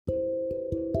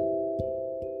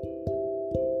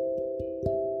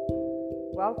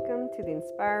Welcome to the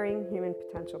Inspiring Human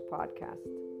Potential podcast.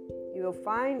 You will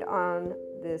find on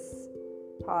this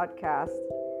podcast,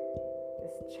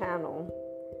 this channel,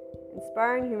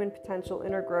 Inspiring Human Potential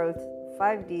Inner Growth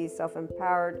 5D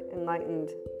Self-Empowered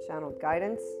Enlightened Channeled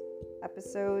Guidance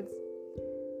episodes,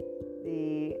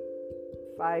 the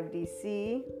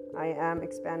 5DC I Am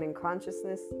Expanding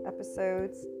Consciousness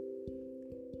episodes,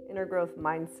 Inner Growth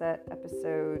Mindset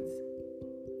episodes,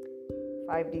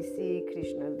 5DC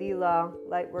Krishna Lila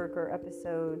Lightworker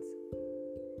episodes,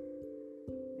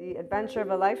 The Adventure of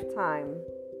a Lifetime,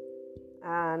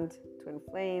 and Twin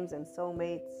Flames and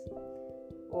Soulmates,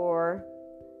 or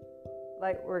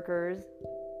Lightworkers,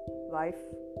 Life,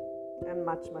 and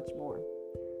much, much more.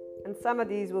 And some of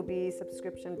these will be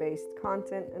subscription-based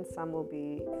content and some will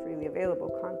be freely available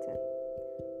content.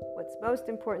 What's most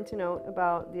important to note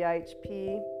about the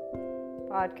IHP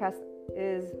podcast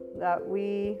is that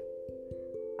we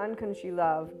unconsciously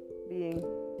love being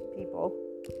people.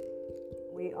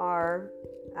 We are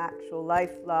actual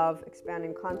life, love,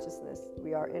 expanding consciousness.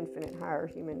 We are infinite higher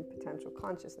human potential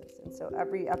consciousness. And so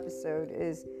every episode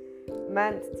is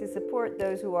meant to support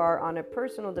those who are on a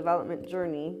personal development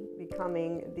journey,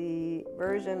 becoming the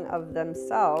version of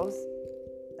themselves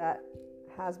that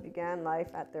has began life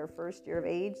at their first year of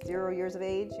age, 0 years of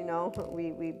age.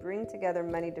 We bring together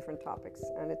many different topics,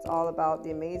 and it's all about the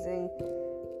amazing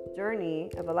journey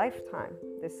of a lifetime,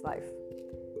 this life.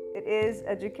 It is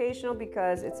educational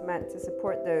because it's meant to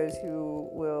support those who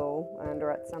will, and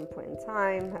or at some point in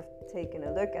time, have taken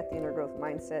a look at the inner growth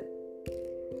mindset.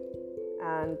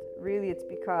 And really it's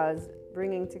because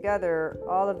bringing together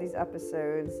all of these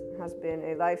episodes has been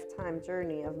a lifetime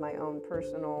journey of my own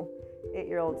personal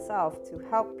 8-year-old self to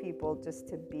help people just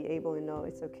to be able to know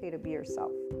it's okay to be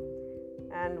yourself.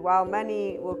 And while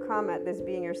many will come at this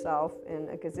being yourself in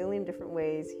a gazillion different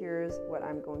ways, here's what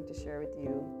I'm going to share with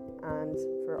you. And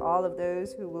for all of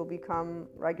those who will become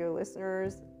regular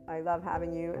listeners, I love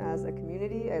having you as a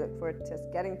community. I look forward to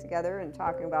getting together and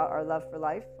talking about our love for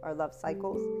life, our love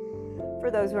cycles. For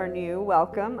those who are new,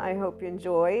 welcome. I hope you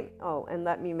enjoy. Oh, and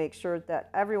let me make sure that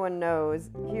everyone knows,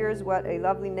 here's what a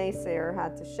lovely naysayer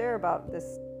had to share about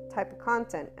this type of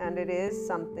content. And it is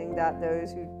something that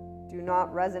those who do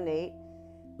not resonate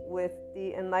with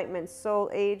the Enlightenment Soul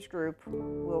age group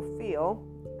will feel,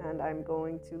 and I'm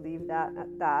going to leave that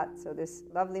at that. So this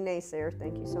lovely naysayer,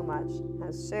 thank you so much,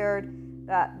 has shared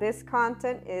that this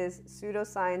content is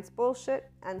pseudoscience bullshit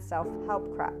and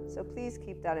self-help crap. So please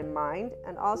keep that in mind,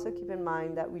 and also keep in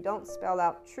mind that we don't spell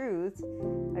out truth.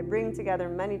 I bring together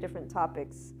many different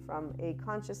topics from a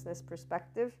consciousness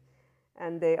perspective,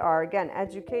 and they are, again,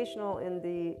 educational in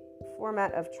the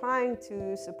format of trying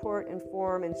to support,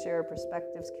 inform, and share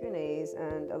perspectives, Q&As,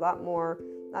 and a lot more,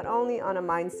 not only on a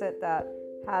mindset that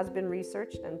has been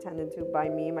researched and tended to by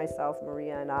me, myself,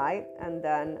 Maria, and I, and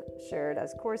then shared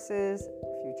as courses,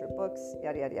 future books,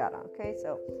 yada, yada, yada. Okay,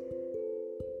 so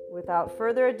without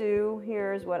further ado,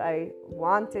 here's what I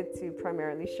wanted to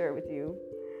primarily share with you.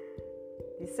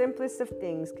 The simplest of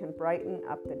things can brighten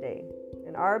up the day.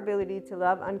 And our ability to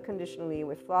love unconditionally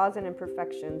with flaws and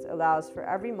imperfections allows for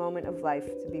every moment of life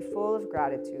to be full of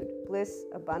gratitude, bliss,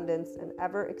 abundance, and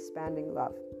ever-expanding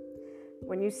love.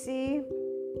 When you see,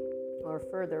 or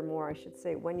furthermore, I should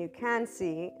say, when you can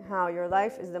see how your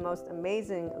life is the most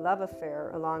amazing love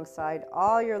affair alongside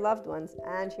all your loved ones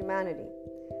and humanity,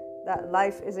 that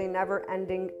life is a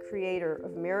never-ending creator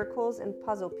of miracles and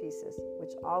puzzle pieces,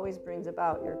 which always brings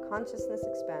about your consciousness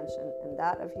expansion and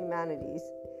that of humanity's.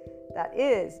 That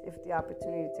is, if the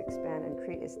opportunity to expand and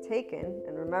create is taken.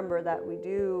 And remember that we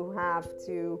do have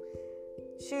to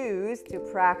choose to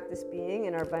practice being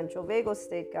in our ventral vagal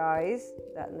state, guys,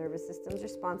 that nervous system's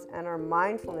response, and our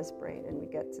mindfulness brain. And we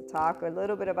get to talk a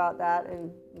little bit about that in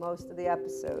most of the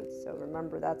episodes. So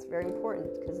remember, that's very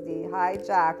important, because the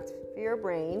hijacked fear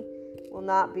brain will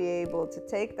not be able to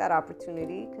take that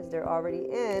opportunity because they're already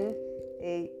in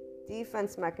a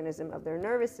defense mechanism of their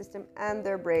nervous system, and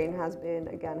their brain has been,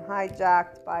 again,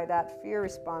 hijacked by that fear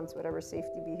response, whatever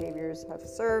safety behaviors have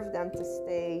served them to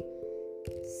stay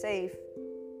safe.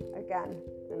 Again,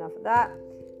 enough of that.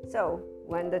 So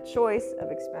when the choice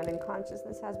of expanding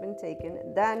consciousness has been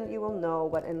taken, then you will know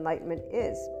what enlightenment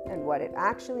is and what it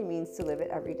actually means to live it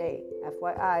every day.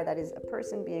 FYI, that is a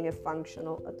person being a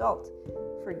functional adult.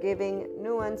 Forgiving,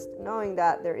 nuanced, knowing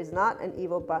that there is not an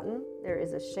evil button, there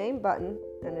is a shame button,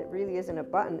 and it really isn't a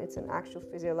button, it's an actual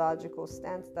physiological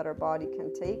stance that our body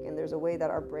can take, and there's a way that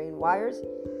our brain wires.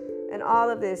 And all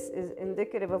of this is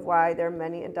indicative of why there are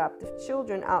many adoptive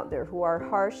children out there who are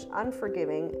harsh,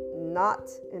 unforgiving, not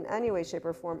in any way, shape,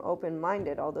 or form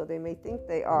open-minded, although they may think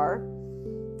they are.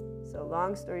 So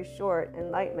long story short,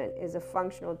 enlightenment is a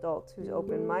functional adult who's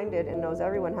open-minded and knows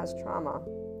everyone has trauma,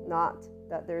 not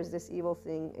that there's this evil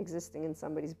thing existing in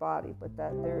somebody's body, but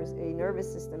that there's a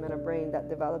nervous system and a brain that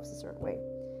develops a certain way.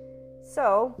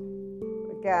 So,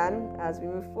 again, as we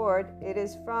move forward, it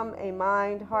is from a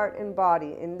mind, heart, and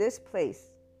body in this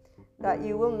place that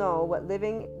you will know what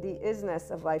living the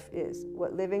isness of life is,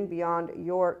 what living beyond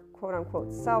your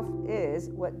quote-unquote self is,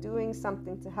 what doing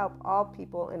something to help all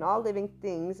people and all living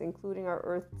things, including our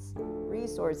Earth's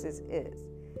resources, is.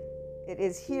 It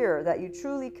is here that you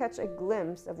truly catch a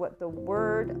glimpse of what the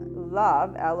word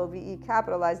love, L-O-V-E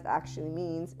capitalized, actually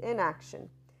means in action,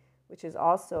 which is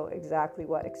also exactly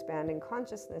what expanding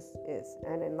consciousness is.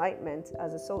 And enlightenment,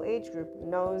 as a soul age group,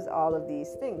 knows all of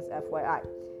these things, FYI.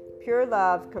 Pure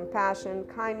love, compassion,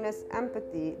 kindness,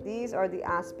 empathy, these are the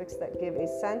aspects that give a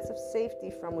sense of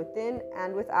safety from within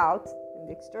and without, in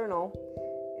the external.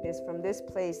 It is from this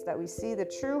place that we see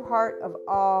the true heart of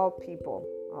all people.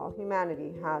 All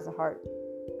humanity has a heart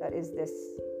that is this.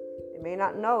 They may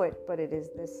not know it, but it is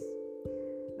this.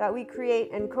 That we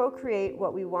create and co-create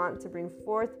what we want to bring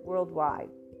forth worldwide.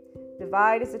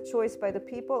 Divide is a choice by the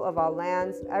people of all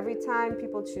lands. Every time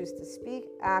people choose to speak,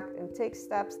 act, and take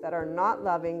steps that are not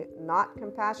loving, not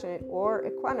compassionate, or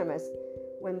equanimous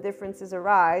when differences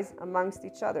arise amongst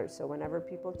each other. So whenever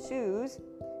people choose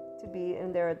to be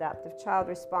in their adaptive child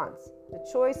response, the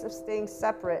choice of staying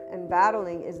separate and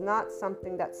battling is not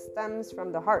something that stems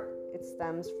from the heart. It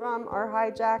stems from our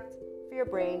hijacked fear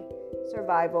brain,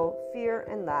 survival, fear,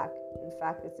 and lack. In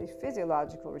fact, it's a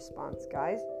physiological response,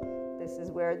 guys. This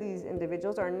is where these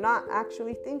individuals are not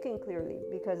actually thinking clearly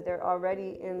because they're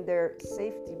already in their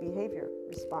safety behavior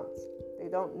response. They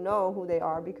don't know who they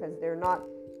are because they're not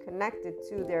connected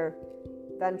to their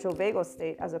ventral vagal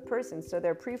state as a person. So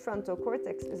their prefrontal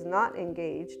cortex is not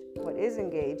engaged. What is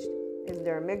engaged is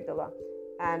their amygdala.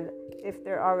 And if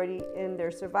they're already in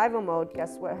their survival mode,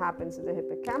 guess what happens to the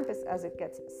hippocampus as it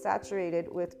gets saturated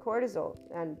with cortisol?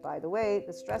 And by the way,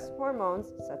 the stress hormones,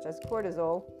 such as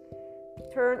cortisol,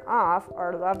 turn off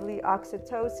our lovely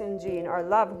oxytocin gene, our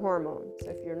love hormone. So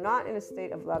if you're not in a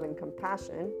state of love and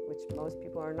compassion, which most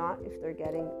people are not if they're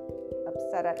getting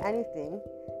upset at anything,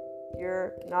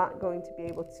 you're not going to be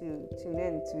able to tune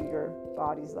in to your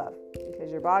body's love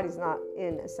because your body's not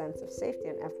in a sense of safety.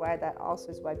 And FYI, that also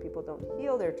is why people don't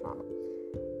heal their trauma.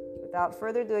 Without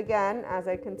further ado, again, as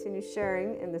I continue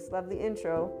sharing in this lovely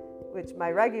intro, which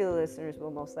my regular listeners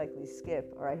will most likely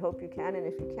skip, or I hope you can, and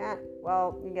if you can't,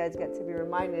 well, you guys get to be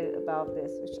reminded about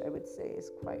this, which I would say is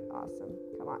quite awesome.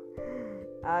 Come on.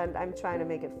 And I'm trying to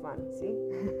make it fun, see?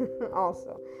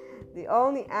 Also, the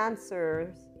only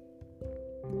answers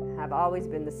have always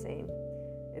been the same.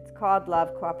 It's called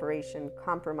love, cooperation,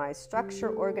 compromise,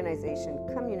 structure, organization,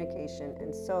 communication,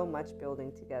 and so much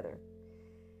building together.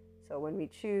 So when we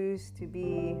choose to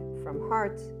be from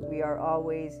heart, we are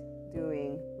always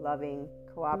doing loving,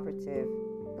 cooperative,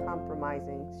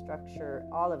 compromising, structure,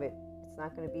 all of it. It's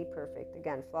not going to be perfect.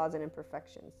 Again, flaws and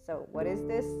imperfections. So what is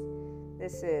this?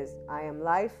 This is I am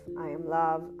life, I am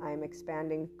love, I am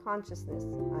expanding consciousness,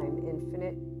 I am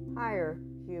infinite, higher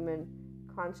human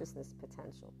consciousness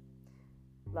potential.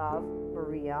 Love,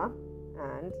 Maria.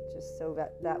 And just so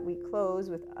that we close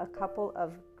with a couple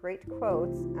of great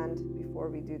quotes, and before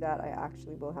we do that, I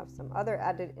actually will have some other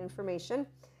added information.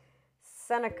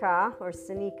 Seneca, or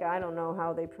Seneca, I don't know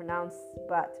how they pronounce,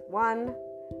 but one,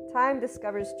 time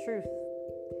discovers truth.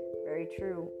 Very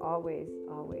true, always,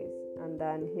 always. And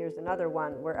then here's another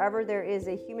one. Wherever there is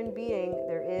a human being,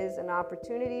 there is an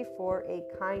opportunity for a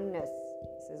kindness.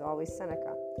 This is always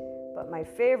Seneca. But my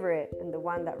favorite, and the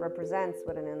one that represents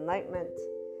what an enlightenment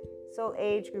soul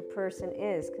age group person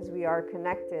is, because we are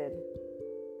connected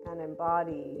and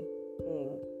embodying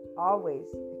always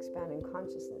expanding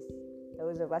consciousness.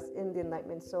 Those of us in the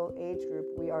enlightenment soul age group,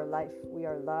 we are life, we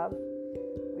are love,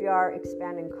 we are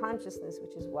expanding consciousness,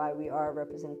 which is why we are a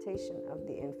representation of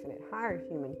the infinite higher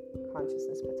human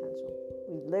consciousness potential.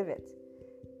 We live it.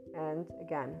 And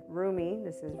again, Rumi,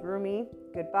 this is Rumi,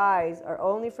 goodbyes are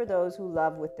only for those who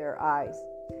love with their eyes.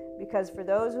 Because for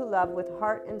those who love with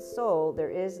heart and soul,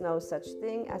 there is no such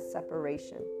thing as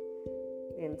separation.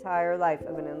 The entire life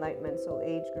of an enlightenment soul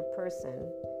age group person,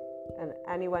 and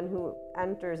anyone who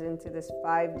enters into this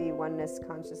 5D oneness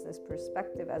consciousness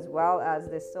perspective, as well as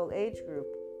this soul age group,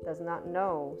 does not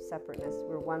know separateness.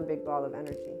 We're one big ball of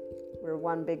energy. We're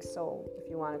one big soul, if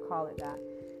you want to call it that.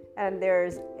 And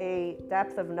there's a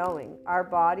depth of knowing. Our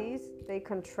bodies, they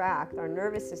contract. Our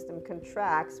nervous system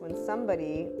contracts when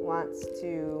somebody wants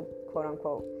to, quote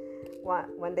unquote,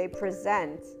 when they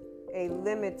present a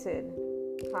limited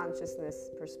consciousness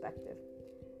perspective.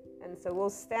 And so we'll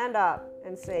stand up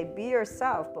and say, be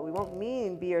yourself, but we won't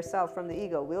mean be yourself from the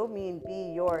ego. We'll mean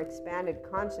be your expanded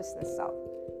consciousness self.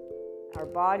 Our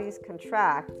bodies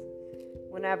contract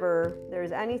whenever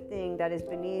there's anything that is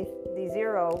beneath the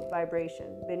zero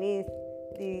vibration, beneath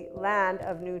the land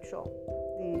of neutral,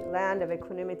 the land of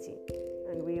equanimity.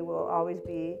 And we will always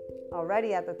be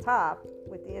already at the top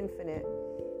with the infinite,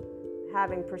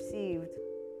 having perceived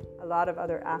a lot of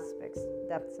other aspects,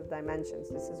 depths of dimensions.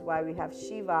 This is why we have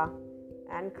Shiva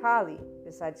and Kali,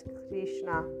 besides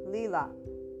Krishna Lila.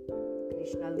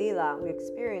 Krishna Lila, we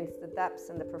experience the depths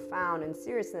and the profound and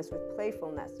seriousness with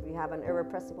playfulness. We have an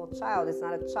irrepressible child. It's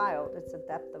not a child, it's the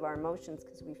depth of our emotions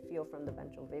because we feel from the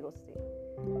ventral vagal state.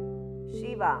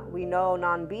 Shiva, we know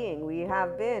non-being. We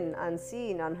have been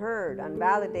unseen, unheard,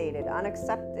 unvalidated,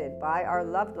 unaccepted by our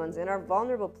loved ones in our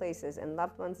vulnerable places. And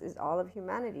loved ones is all of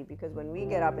humanity, because when we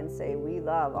get up and say we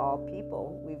love all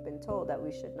people, we've been told that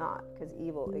we should not, because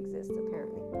evil exists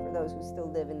apparently for those who still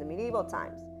live in the medieval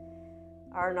times.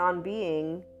 Our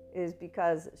non-being is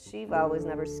because Shiva was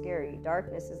never scary.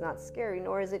 Darkness is not scary,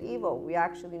 nor is it evil. We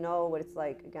actually know what it's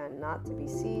like, again, not to be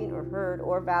seen or heard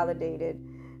or validated.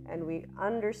 And we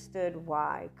understood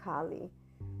why, Kali,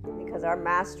 because our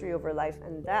mastery over life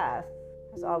and death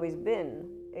has always been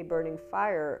a burning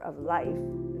fire of life,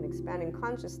 an expanding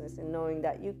consciousness, and knowing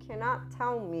that you cannot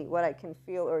tell me what I can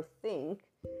feel or think.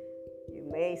 You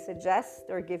may suggest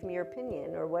or give me your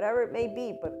opinion or whatever it may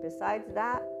be, but besides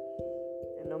that,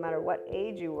 and no matter what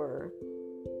age you were,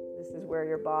 this is where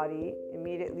your body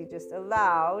immediately just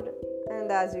allowed,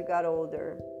 and as you got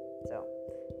older. So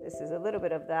this is a little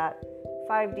bit of that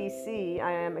 5DC,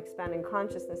 I am expanding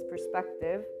consciousness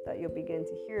perspective that you'll begin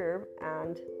to hear.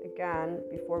 And again,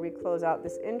 before we close out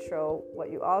this intro,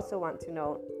 what you also want to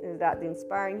know is that the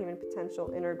Inspiring Human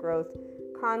Potential Inner Growth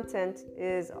content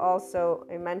is also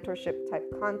a mentorship type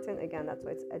content. Again, that's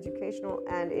why it's educational,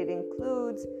 and it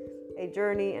includes a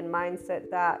journey and mindset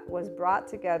that was brought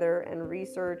together and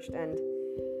researched and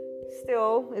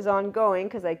still is ongoing,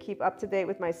 because I keep up to date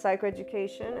with my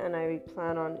psychoeducation, and I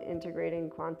plan on integrating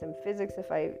quantum physics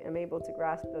if I am able to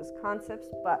grasp those concepts.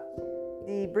 But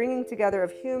the bringing together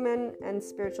of human and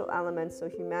spiritual elements, so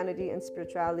humanity and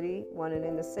spirituality, one and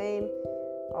in the same,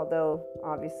 although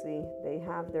obviously they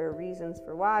have their reasons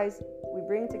for whys, we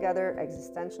bring together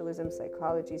existentialism,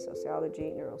 psychology,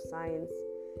 sociology, neuroscience.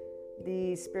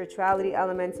 The spirituality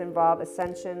elements involve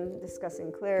ascension,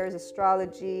 discussing clairs,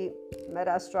 astrology,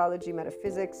 meta-astrology,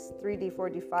 metaphysics, 3D,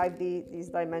 4D, 5D, these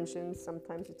dimensions.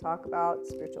 Sometimes we talk about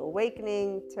spiritual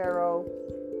awakening, tarot,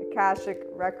 Akashic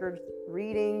record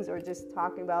readings, or just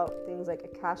talking about things like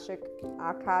Akashic,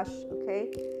 Akash,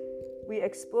 okay? We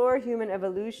explore human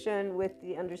evolution with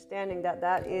the understanding that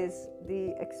that is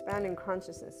the expanding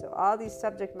consciousness. So all these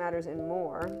subject matters and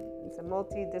more. It's a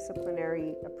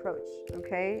multidisciplinary approach,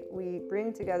 okay? We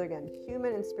bring together, again,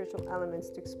 human and spiritual elements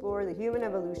to explore the human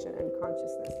evolution and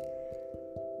consciousness.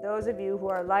 Those of you who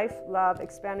are life, love,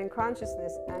 expanding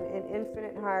consciousness, and in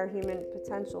infinite higher human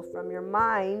potential from your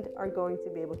mind are going to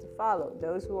be able to follow.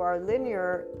 Those who are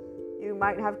linear, you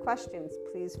might have questions.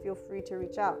 Please feel free to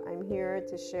reach out. I'm here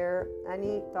to share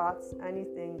any thoughts,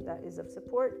 anything that is of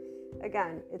support.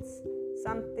 Again, it's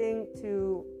something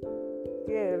to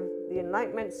give the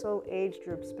Enlightenment Soul Age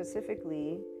group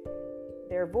specifically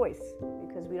their voice,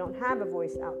 because we don't have a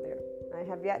voice out there. I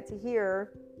have yet to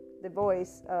hear the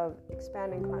voice of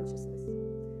expanding consciousness.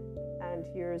 And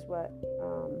here's what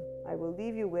I will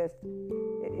leave you with.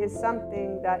 It is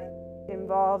something that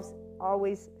involves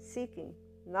always seeking,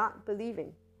 not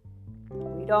believing.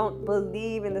 We don't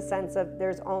believe in the sense of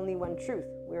there's only one truth.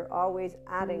 We're always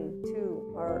adding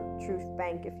to our truth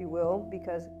bank, if you will,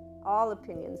 because all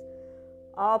opinions,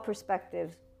 all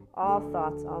perspectives, all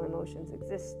thoughts, all emotions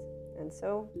exist. And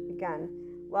so, again,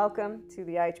 welcome to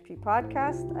the IHP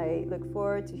podcast. I look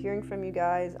forward to hearing from you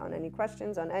guys on any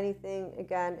questions, on anything.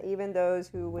 Again, even those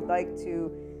who would like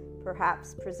to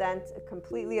perhaps present a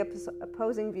completely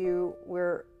opposing view,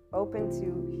 we're open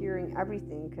to hearing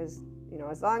everything, because, you know,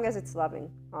 as long as it's loving,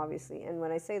 obviously. And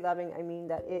when I say loving, I mean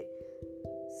that it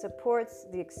supports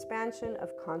the expansion of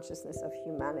consciousness of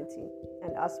humanity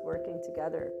and us working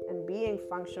together and being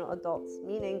functional adults,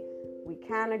 meaning we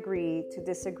can agree to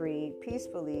disagree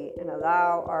peacefully and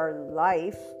allow our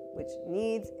life, which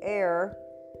needs air,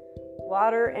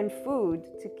 water, and food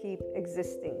to keep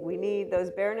existing. We need those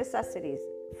bare necessities.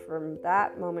 From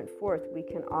that moment forth, we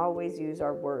can always use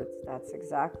our words. That's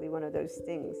exactly one of those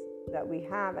things that we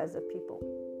have as a people.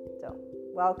 So,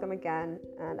 welcome again,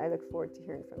 and I look forward to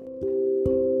hearing from you.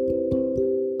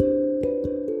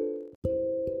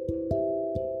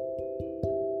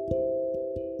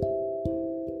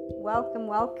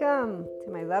 welcome to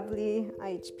my lovely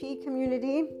IHP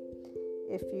community.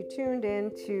 If you tuned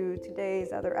in to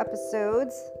today's other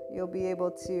episodes, you'll be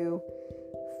able to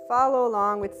follow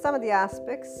along with some of the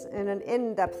aspects in an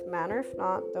in-depth manner. If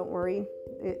not, don't worry.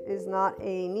 It is not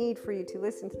a need for you to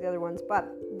listen to the other ones, but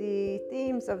the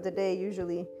themes of the day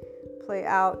usually play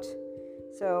out.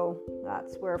 So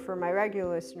that's where, for my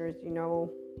regular listeners, you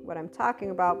know what I'm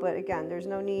talking about. But again, there's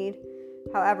no need.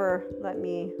 However, let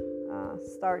me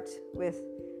start with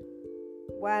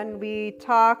when we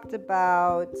talked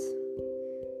about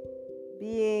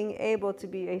being able to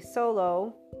be a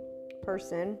solo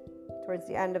person towards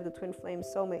the end of the Twin Flame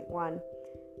Soulmate 1.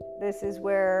 This is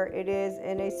where it is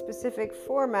in a specific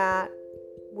format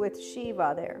with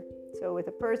Shiva there. So with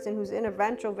a person who's in a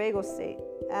ventral vagal state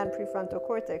and prefrontal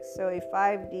cortex, so a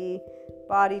 5D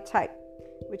body type,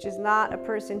 which is not a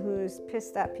person who's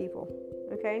pissed at people,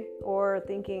 okay? Or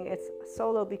thinking it's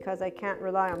solo because I can't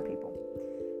rely on people.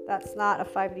 That's not a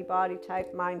 5D body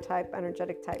type, mind type,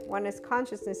 energetic type. Oneness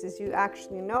consciousness is you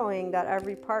actually knowing that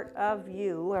every part of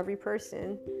you, every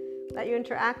person that you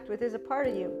interact with is a part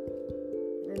of you.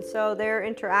 And so their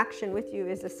interaction with you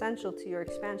is essential to your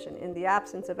expansion. In the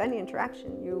absence of any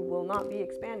interaction, you will not be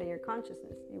expanding your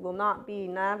consciousness. You will not be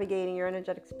navigating your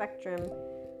energetic spectrum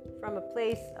from a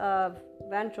place of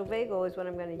ventral vagal is what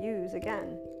I'm going to use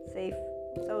again. Safe,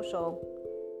 social,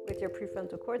 with your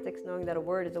prefrontal cortex, knowing that a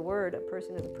word is a word, a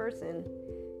person is a person.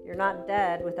 You're not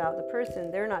dead without the person.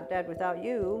 They're not dead without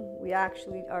you. We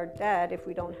actually are dead if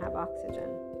we don't have oxygen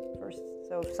first.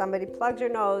 So if somebody plugs your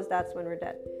nose, that's when we're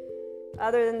dead.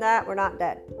 Other than that, we're not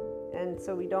dead. And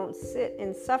so we don't sit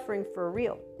in suffering for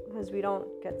real, because we don't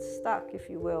get stuck, if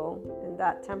you will, in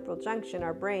that temporal junction.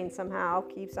 Our brain somehow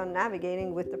keeps on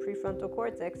navigating with the prefrontal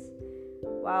cortex,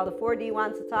 while the 4D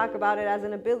wants to talk about it as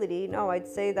an ability. No, I'd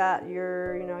say that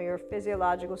your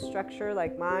physiological structure,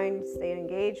 like mine, stayed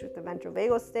engaged with the ventral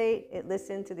vagal state. It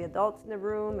listened to the adults in the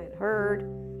room.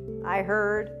 I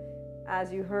heard,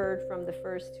 as you heard from the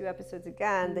first 2 episodes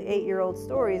again, the 8-year-old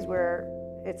stories where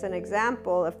it's an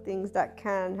example of things that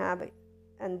can have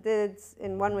and did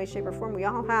in one way, shape, or form. We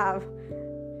all have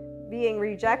being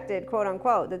rejected, quote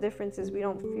unquote. The difference is we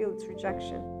don't feel it's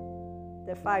rejection,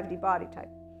 the 5D body type.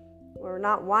 We're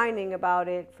not whining about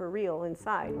it for real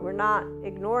inside. We're not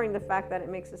ignoring the fact that it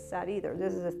makes us sad either.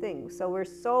 This is a thing. So we're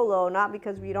solo, not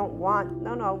because we don't want,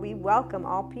 no, we welcome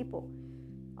all people,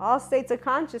 all states of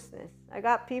consciousness. I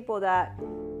got people that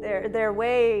their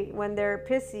way when they're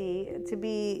pissy to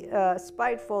be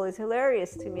spiteful is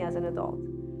hilarious to me as an adult.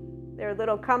 Their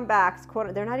little comebacks,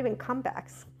 they're not even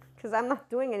comebacks, because I'm not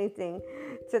doing anything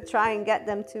to try and get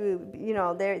them to,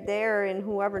 they're there and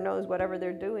whoever knows whatever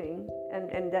they're doing.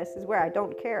 And this is where I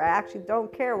don't care. I actually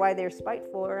don't care why they're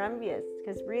spiteful or envious,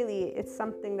 because really it's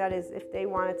something that is, if they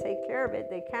want to take care of it,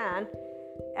 they can.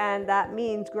 And that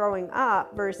means growing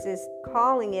up versus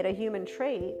calling it a human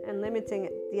trait and limiting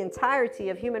the entirety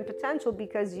of human potential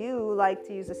because you like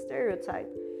to use a stereotype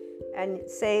and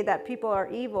say that people are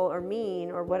evil or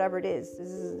mean or whatever it is. This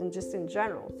is just in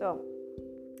general. So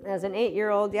as an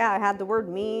 8-year-old, I had the word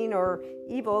mean or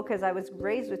evil because I was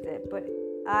raised with it. But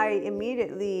I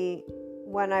immediately,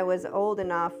 when I was old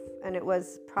enough, and it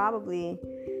was probably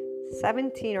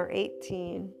 17 or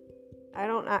 18, I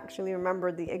don't actually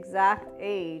remember the exact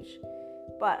age,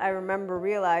 but I remember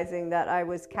realizing that I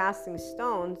was casting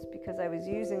stones because I was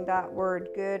using that word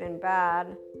good and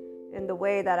bad in the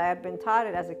way that I had been taught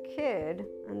it as a kid.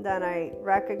 And then I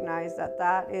recognized that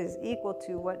that is equal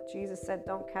to what Jesus said,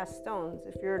 don't cast stones.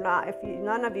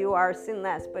 None of you are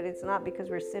sinless, but it's not because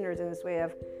we're sinners in this way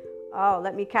of,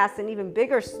 let me cast an even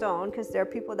bigger stone, because there are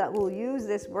people that will use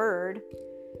this word,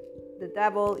 the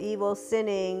devil, evil,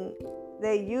 sinning.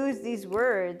 They use these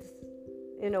words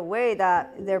in a way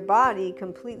that their body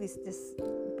completely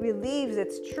believes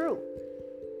it's true.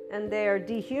 And they are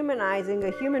dehumanizing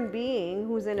a human being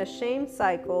who's in a shame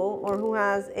cycle or who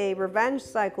has a revenge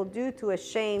cycle due to a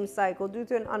shame cycle, due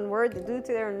to an unworthy, due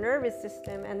to their nervous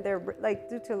system, and they're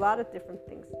due to a lot of different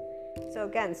things. So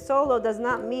again, solo does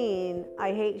not mean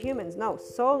I hate humans. No,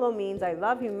 solo means I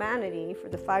love humanity for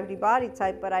the 5D body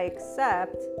type, but I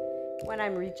accept when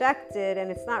I'm rejected, and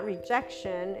it's not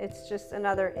rejection, it's just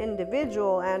another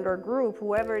individual and or group,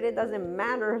 whoever it is, doesn't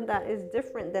matter, that is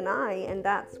different than I, and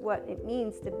that's what it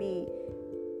means to be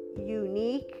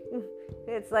unique.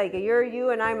 It's like you're you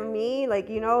and I'm me,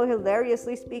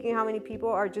 hilariously speaking, how many people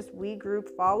are just we group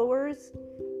followers?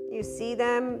 You see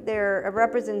them, they're a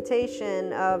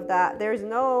representation of that. Their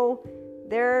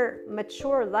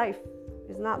mature life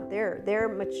is not there.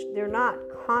 They're not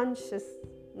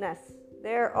consciousness.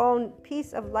 Their own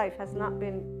piece of life has not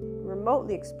been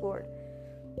remotely explored.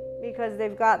 because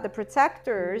they've got the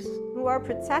protectors who are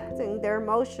protecting their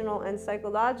emotional and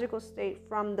psychological state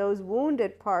from those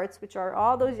wounded parts, which are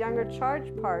all those younger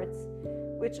charged parts,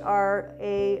 which are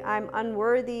I'm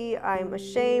unworthy, I'm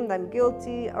ashamed, I'm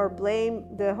guilty, or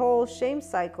blame, the whole shame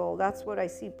cycle. That's what I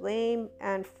see. Blame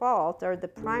and fault are the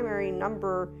primary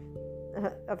number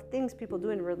of things people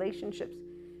do in relationships.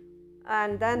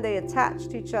 And then they attach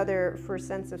to each other for a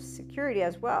sense of security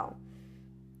as well,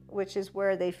 which is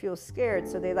where they feel scared.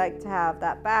 So they like to have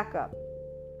that backup,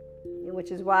 which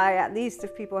is why, at least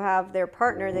if people have their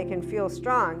partner, they can feel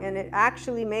strong. And it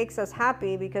actually makes us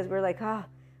happy because we're like,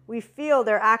 we feel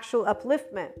their actual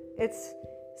upliftment. It's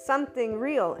something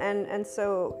real. And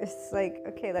so it's like,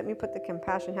 okay, let me put the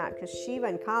compassion hat, because Shiva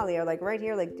and Kali are like right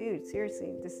here, like, dude,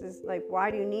 seriously, this is like,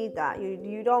 why do you need that?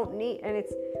 You don't need, and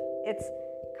it's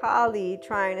Kali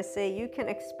trying to say you can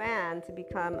expand to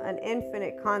become an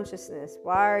infinite consciousness.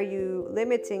 Why are you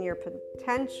limiting your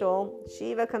potential?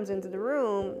 Shiva comes into the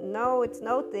room. No, it's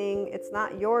no thing. It's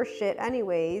not your shit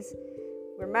anyways.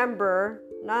 Remember,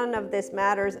 none of this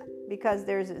matters because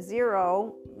there's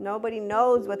zero. Nobody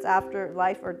knows what's after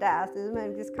life or death.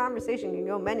 This conversation can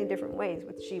go many different ways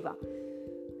with Shiva.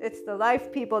 It's the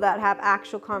life people that have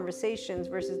actual conversations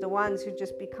versus the ones who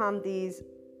just become these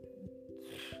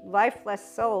lifeless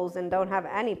souls and don't have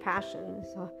any passion.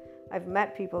 So I've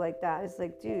met people like that. It's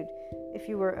like, dude, if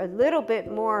you were a little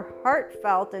bit more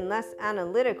heartfelt and less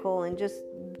analytical and just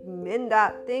in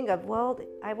that thing of, well,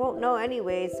 I won't know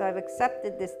anyway, so I've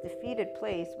accepted this defeated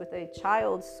place with a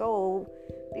child's soul,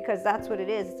 because that's what it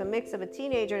is. It's a mix of a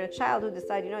teenager and a child who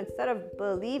decide, instead of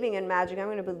believing in magic, I'm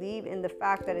going to believe in the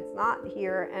fact that it's not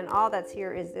here, and all that's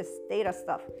here is this data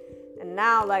stuff. And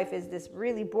now life is this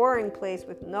really boring place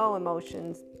with no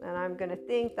emotions. And I'm going to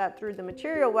think that through the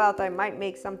material wealth, I might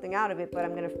make something out of it, but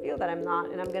I'm going to feel that I'm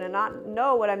not, and I'm going to not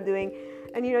know what I'm doing.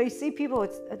 And, you see people,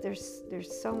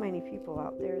 there's so many people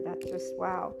out there that just,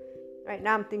 wow. Right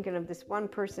now I'm thinking of this one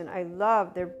person I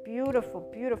love. They're beautiful,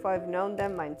 beautiful. I've known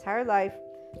them my entire life.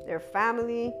 They're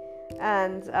family.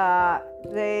 And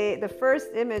the first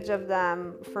image of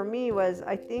them for me was,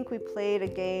 I think we played a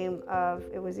game of,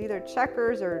 it was either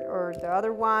checkers or the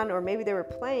other one, or maybe they were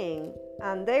playing,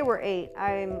 and they were 8.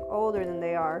 I'm older than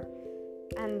they are.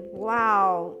 And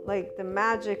wow, like the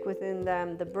magic within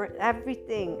them,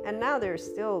 everything. And now they're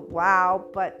still wow,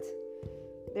 but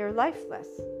they're lifeless.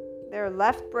 Their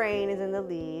left brain is in the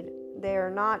lead.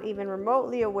 They're not even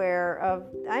remotely aware of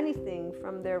anything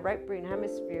from their right brain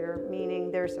hemisphere,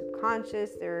 meaning their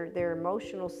subconscious, their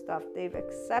emotional stuff. They've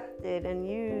accepted and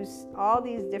used all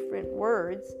these different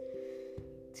words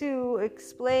to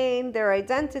explain their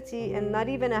identity, and not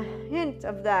even a hint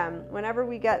of them. Whenever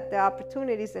we get the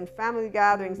opportunities in family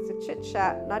gatherings to chit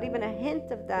chat, not even a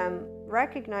hint of them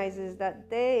recognizes that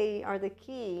they are the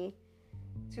key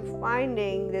to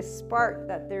finding this spark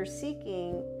that they're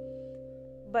seeking,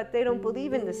 but they don't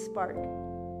believe in this spark.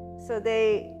 So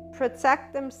they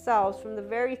protect themselves from the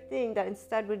very thing that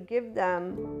instead would give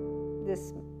them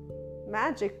this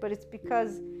magic. But it's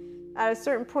because at a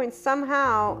certain point,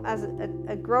 somehow, as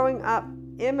a growing up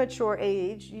immature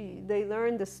age, they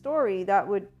learned the story that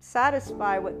would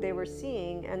satisfy what they were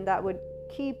seeing, and that would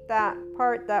keep that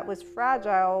part that was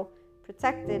fragile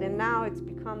protected, and now it's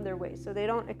become their way. So they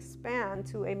don't expand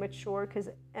to a mature, because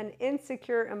an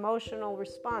insecure emotional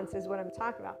response is what I'm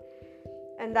talking about.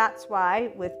 And that's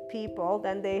why with people,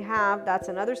 then they have, that's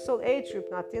another soul age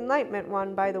group, not the enlightenment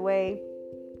one, by the way.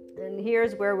 And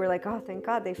here's where we're like, oh, thank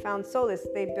God they found solace.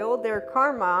 They build their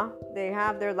karma. They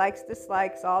have their likes,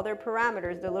 dislikes, all their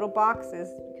parameters, their little boxes,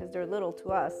 because they're little to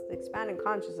us. The expanding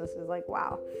consciousness is like,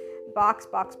 wow. Box.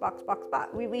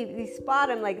 We spot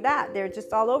them like that. They're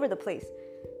just all over the place.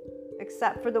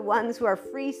 Except for the ones who are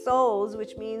free souls,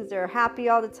 which means they're happy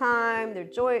all the time, they're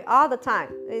joy all the time.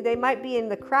 They might be in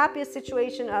the crappiest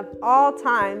situation of all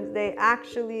times. They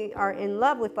actually are in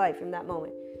love with life in that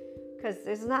moment. Because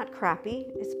it's not crappy.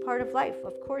 It's part of life.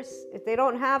 Of course, if they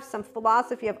don't have some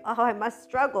philosophy of, oh, I must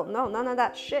struggle. No, none of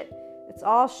that shit. It's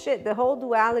all shit. The whole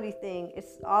duality thing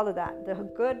is all of that. The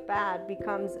good, bad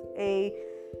becomes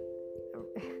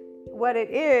what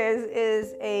it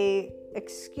is a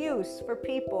excuse for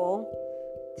people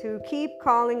to keep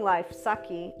calling life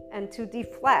sucky and to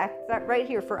deflect. That right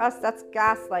here, for us, that's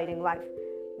gaslighting life.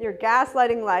 You're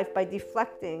gaslighting life by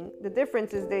deflecting. The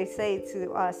difference is they say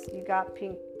to us, you got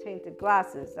pink tainted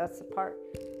glasses. That's the part.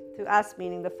 To us,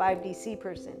 meaning the 5DC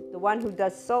person, the one who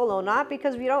does solo, not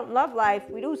because we don't love life.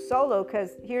 We do solo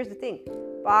because here's the thing.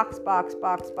 Box.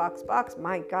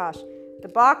 My gosh. The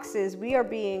boxes, we are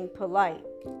being polite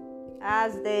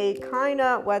as they kind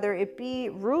of, whether it be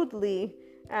rudely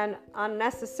and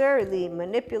unnecessarily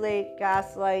manipulate,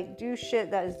 gaslight, do shit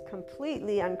that is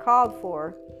completely uncalled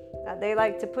for. They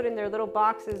like to put in their little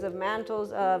boxes of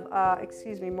mantles of,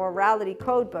 morality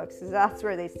code books, because that's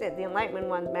where they sit. The Enlightenment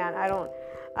ones, man, I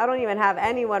don't even have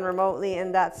anyone remotely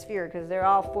in that sphere, because they're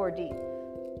all 4D.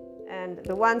 And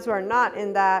the ones who are not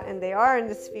in that, and they are in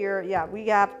the sphere, yeah, we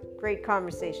have great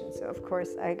conversations. So of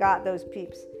course I got those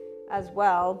peeps as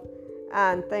well.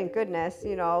 And thank goodness,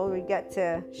 we get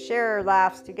to share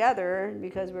laughs together,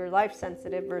 because we're life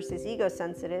sensitive versus ego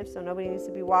sensitive. So nobody needs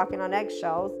to be walking on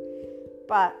eggshells.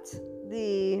 But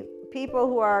the people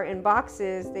who are in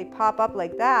boxes, they pop up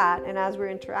like that. And as we're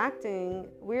interacting,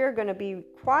 we're going to be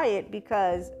quiet,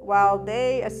 because while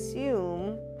they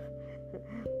assume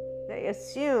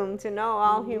to know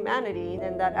all humanity,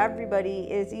 and that everybody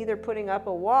is either putting up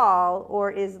a wall or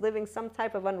is living some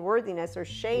type of unworthiness or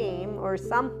shame or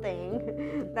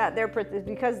something that they're,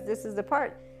 because this is the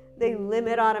part, they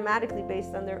limit automatically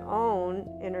based on their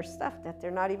own inner stuff that they're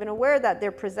not even aware that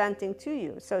they're presenting to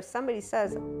you. So if somebody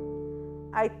says,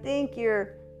 I think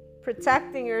you're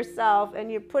protecting yourself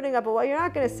and you're putting up a wall, you're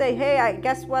not going to say, hey, I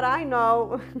guess what I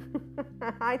know.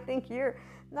 I think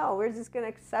no, we're just going to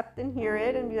accept and hear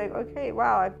it and be like, okay,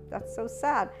 wow, that's so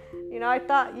sad. I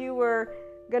thought you were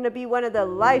going to be one of the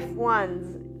life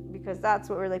ones, because that's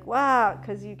what we're like, wow,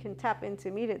 because you can tap into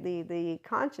immediately the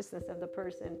consciousness of the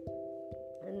person.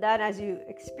 And then as you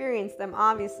experience them,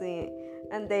 obviously,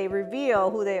 and they reveal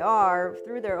who they are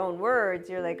through their own words,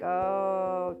 you're like,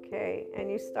 oh, okay. And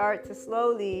you start to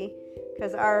slowly,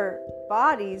 because our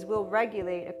bodies will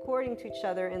regulate according to each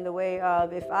other in the way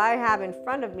of, if I have in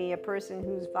front of me a person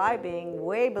who's vibing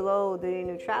way below the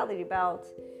neutrality belt,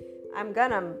 I'm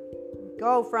going to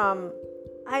go from,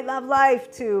 I love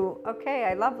life, to, okay,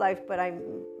 I love life, but I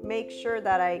make sure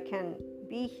that I can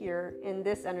be here in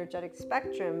this energetic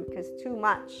spectrum, because too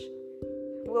much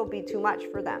will be too much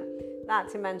for them. Not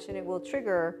to mention it will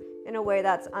trigger in a way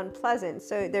that's unpleasant.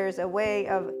 So there's a way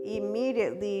of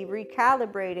immediately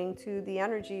recalibrating to the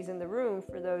energies in the room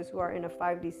for those who are in a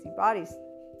 5DC bodies.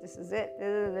 This is it.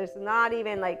 There's not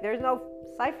even there's no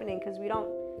siphoning, because we don't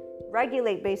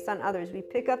regulate based on others. We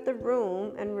pick up the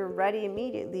room and we're ready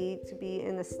immediately to be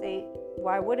in the state.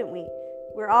 Why wouldn't we?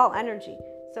 We're all energy.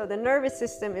 So the nervous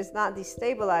system is not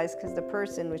destabilized, because the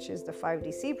person, which is the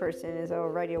 5DC person, is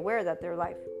already aware that they're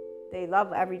life. They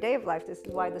love every day of life. This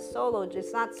is why the solo,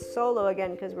 it's not solo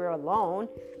again because we're alone.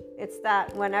 It's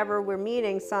that whenever we're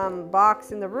meeting some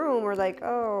box in the room, we're like,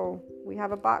 oh, we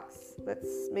have a box.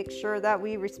 Let's make sure that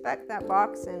we respect that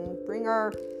box and bring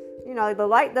our, the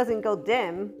light doesn't go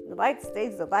dim. The light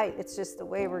stays the light. It's just the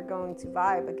way we're going to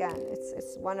vibe again.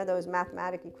 It's one of those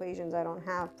mathematic equations I don't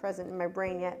have present in my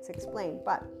brain yet to explain,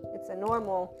 but it's a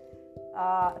normal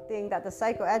thing that the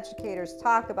psychoeducators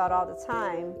talk about all the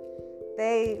time.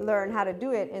 They learn how to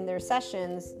do it in their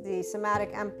sessions. The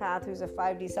somatic empath, who's a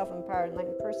 5D self-empowered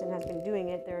enlightened person, has been doing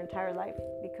it their entire life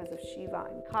because of Shiva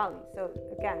and Kali. So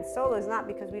again, solo is not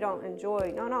because we don't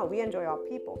enjoy. No, we enjoy all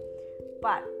people.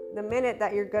 But the minute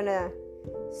that you're going to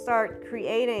start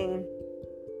creating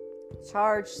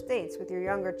charged states with your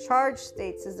younger charged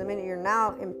states is the minute you're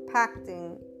now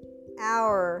impacting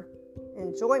our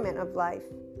enjoyment of life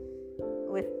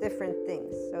with different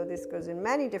things. So this goes in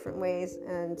many different ways.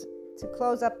 And to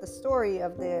close up the story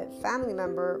of the family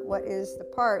member, what is the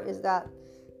part is that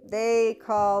they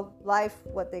call life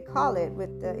what they call it,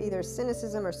 with the either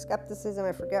cynicism or skepticism.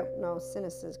 I forget. No,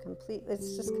 cynicism. Complete.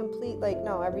 It's just complete.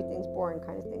 No, everything's boring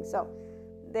kind of thing. So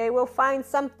they will find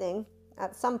something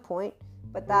at some point,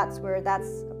 but that's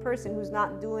a person who's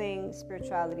not doing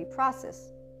spirituality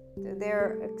process.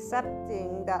 They're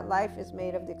accepting that life is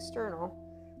made of the external,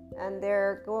 and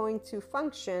they're going to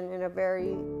function in a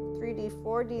very 3D,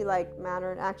 4D like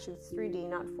manner. Actually, it's 3D,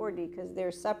 not 4D, because their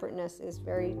separateness is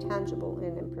very tangible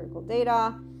in empirical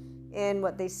data, in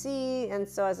what they see. And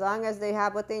so as long as they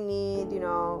have what they need,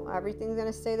 everything's going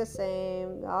to stay the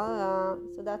same.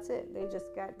 So that's it. They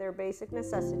just get their basic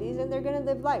necessities and they're going to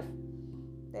live life.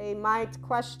 They might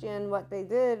question what they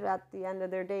did at the end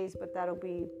of their days, but that'll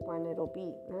be when it'll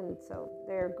be. And so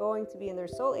they're going to be in their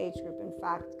soul age group, in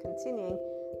fact, continuing.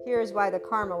 Here's why the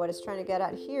karma, what it's trying to get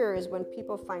at here is when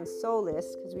people find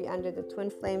solace, because we ended the twin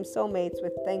flame soulmates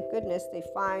with, thank goodness, they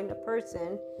find a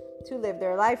person to live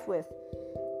their life with.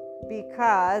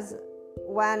 Because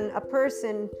when a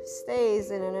person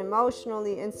stays in an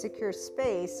emotionally insecure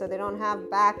space, so they don't have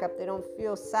backup, they don't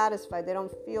feel satisfied, they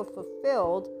don't feel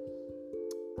fulfilled,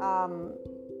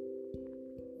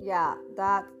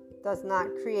 that does not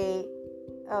create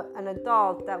an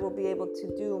adult that will be able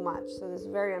to do much. So this is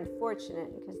very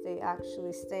unfortunate, because they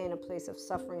actually stay in a place of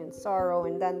suffering and sorrow,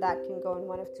 and then that can go in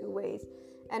one of two ways.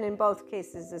 And in both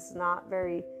cases, it's not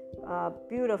very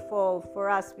beautiful for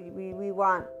us. We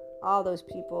want all those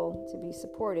people to be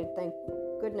supported. Thank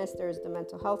goodness there's the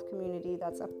mental health community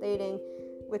that's updating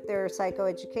with their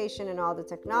psychoeducation and all the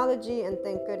technology, and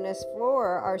thank goodness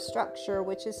for our structure,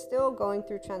 which is still going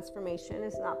through transformation.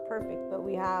 It's not perfect, but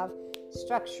we have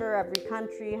structure. Every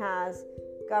country has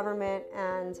government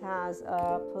and has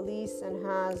police and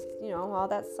has, all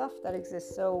that stuff that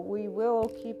exists. So we will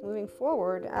keep moving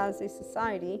forward as a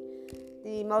society.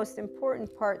 The most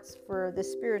important parts for the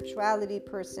spirituality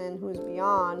person who's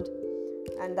beyond,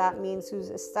 and that means who's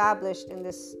established in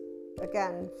this,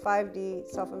 again, 5D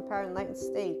self-empowered enlightened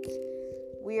state,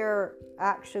 we are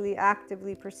actually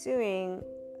actively pursuing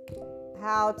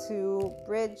how to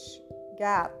bridge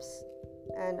gaps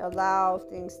and allow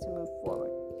things to move forward.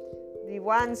 The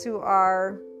ones who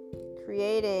are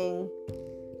creating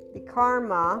the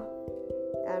karma,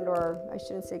 and or I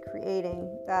shouldn't say creating,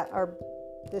 that are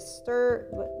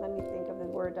let me think of the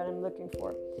word that I'm looking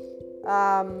for.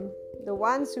 The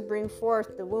ones who bring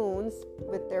forth the wounds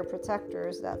with their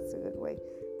protectors, that's a good way.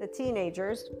 The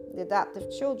teenagers, the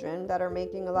adaptive children that are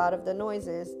making a lot of the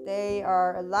noises, they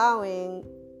are allowing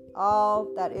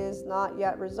all that is not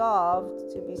yet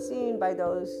resolved to be seen by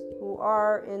those who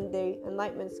are in the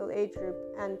Enlightenment Soul Age group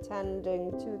and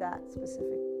tending to that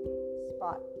specific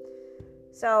spot.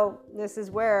 So this is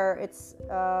where it's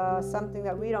something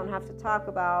that we don't have to talk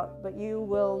about, but you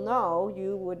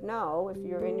would know if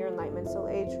you're in your Enlightenment Soul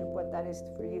Age group what that is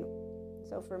for you.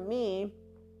 So for me,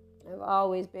 I've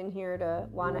always been here to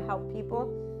want to help people.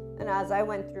 And as I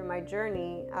went through my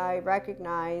journey, I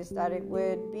recognized that it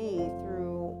would be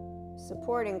through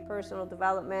supporting personal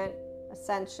development,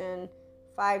 ascension,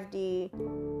 5D,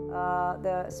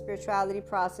 the spirituality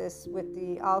process with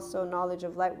the also knowledge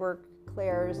of light work,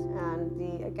 clairs, and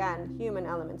the, again, human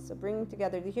elements. So bringing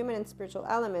together the human and spiritual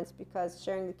elements, because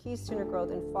sharing the keys to inner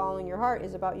growth and following your heart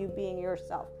is about you being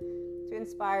yourself, to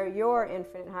inspire your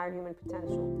infinite higher human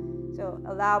potential. So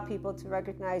allow people to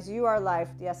recognize you are life,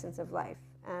 the essence of life.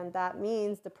 And that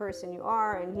means the person you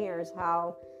are, and here's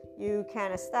how you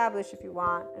can establish, if you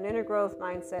want, an inner growth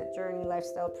mindset journey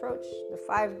lifestyle approach. The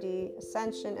 5D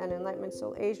Ascension and Enlightenment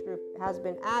Soul Age group has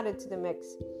been added to the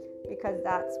mix because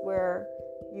that's where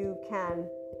you can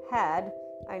head.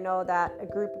 I know that a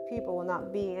group of people will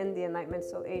not be in the Enlightenment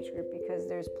Soul Age group because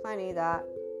there's plenty that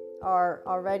are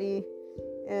already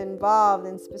involved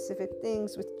in specific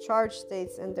things with charge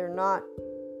states, and they're not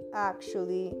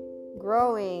actually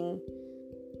growing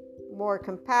more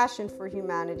compassion for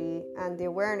humanity and the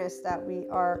awareness that we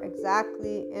are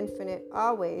exactly infinite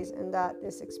always, and that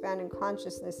this expanding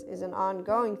consciousness is an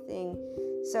ongoing thing.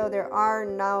 So there are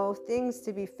no things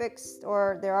to be fixed,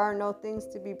 or there are no things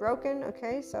to be broken.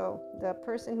 Okay, so the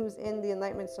person who's in the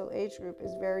Enlightenment Soul Age group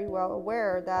is very well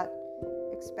aware that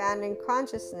expanding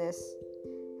consciousness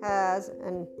has,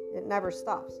 and it never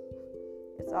stops.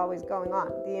 It's always going on.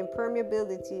 The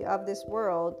impermeability of this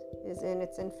world is in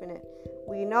its infinite.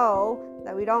 We know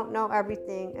that we don't know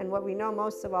everything, and what we know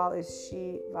most of all is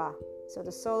Shiva. So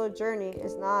the solo journey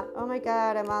is not, oh my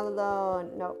God, I'm all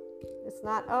alone. No. It's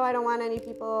not, oh, I don't want any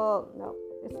people. No.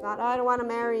 It's not, oh, I don't want to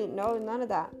marry. No, none of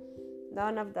that.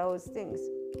 None of those things.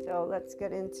 So let's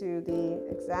get into the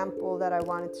example that I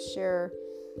wanted to share.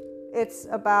 It's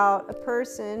about a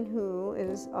person who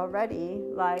is already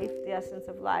life, the essence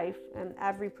of life, and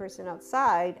every person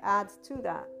outside adds to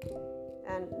that.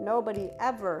 And nobody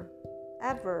ever,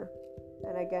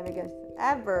 and again,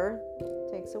 ever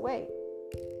takes away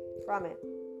from it.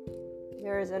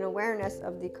 There is an awareness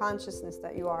of the consciousness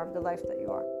that you are, of the life that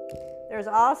you are. There's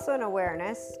also an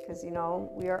awareness, because,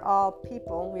 we are all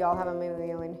people. We all have a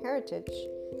mammalian heritage,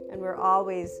 and we're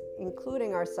always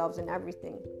including ourselves in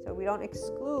everything. So we don't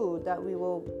exclude that we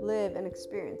will live and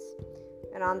experience.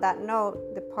 And on that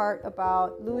note, the part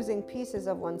about losing pieces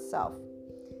of oneself.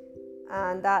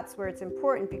 And that's where it's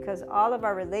important, because all of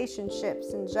our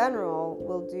relationships in general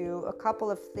will do a couple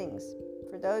of things.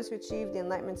 For those who achieve the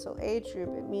Enlightenment Soul Age group,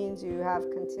 it means you have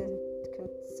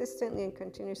consistently and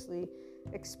continuously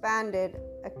expanded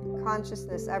a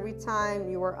consciousness every time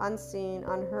you were unseen,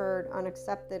 unheard,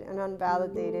 unaccepted, and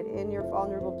unvalidated in your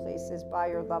vulnerable places by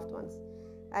your loved ones.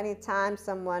 Anytime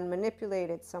someone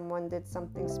manipulated, someone did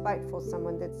something spiteful,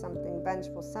 someone did something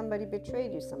vengeful, somebody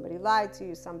betrayed you, somebody lied to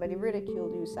you, somebody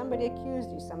ridiculed you, somebody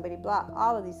accused you, somebody blocked,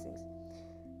 all of these things.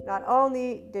 Not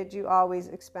only did you always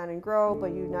expand and grow,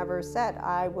 but you never said,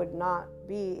 I would not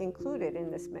be included in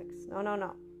this mix.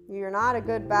 No. You're not a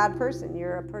good, bad person.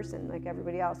 You're a person like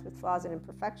everybody else with flaws and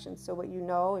imperfections. So what you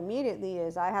know immediately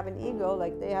is, I have an ego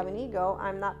like they have an ego.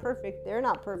 I'm not perfect. They're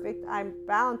not perfect. I'm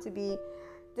bound to be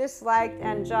disliked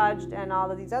and judged and all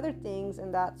of these other things.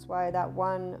 And that's why that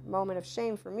one moment of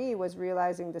shame for me was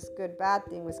realizing this good bad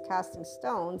thing was casting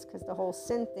stones, because the whole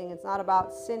sin thing, it's not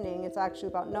about sinning, it's actually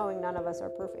about knowing none of us are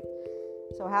perfect.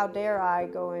 So how dare I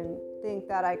go and think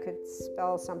that I could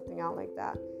spell something out like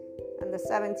that. And the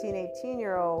 17,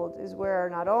 18-year-old is where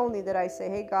not only did I say,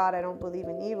 hey, God, I don't believe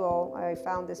in evil. I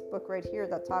found this book right here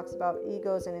that talks about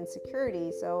egos and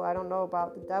insecurity. So I don't know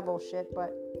about the devil shit,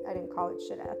 but I didn't call it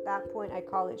shit at that point. I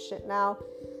call it shit now,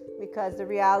 because the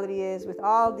reality is, with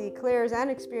all the clears and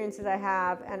experiences I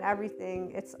have and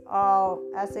everything, it's all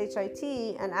SHIT.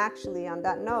 And actually, on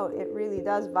that note, it really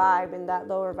does vibe in that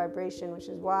lower vibration, which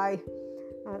is why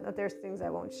there's things I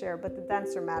won't share, but the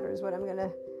denser matter is what I'm going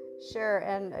to share.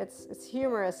 And it's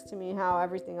humorous to me how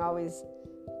everything always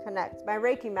connects. My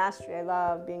Reiki mastery, I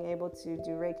love being able to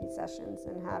do Reiki sessions,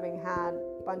 and having had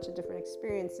a bunch of different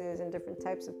experiences and different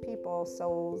types of people,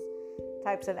 souls,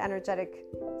 types of energetic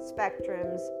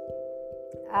spectrums.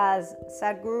 As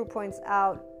Sadhguru points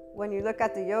out, when you look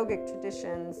at the yogic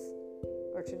tradition,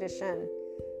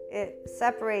 it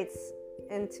separates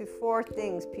into 4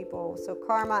 things, people. So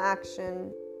karma,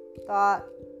 action, thought,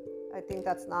 I think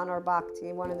that's Jnana or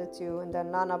Bhakti, one of the two, and then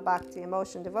Jnana, Bhakti,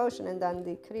 emotion, devotion, and then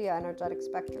the Kriya, energetic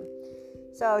spectrum.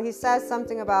 So he says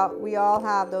something about we all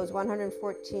have those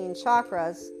 114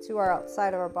 chakras. 2 are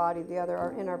outside of our body, the other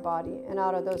are in our body. And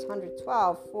out of those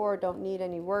 112, 4 don't need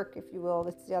any work, if you will.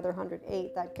 It's the other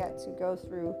 108 that get to go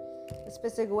through a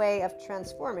specific way of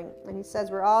transforming. And he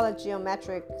says we're all a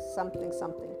geometric something.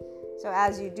 So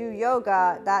as you do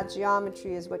yoga, that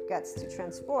geometry is what gets to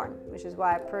transform, which is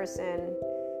why a person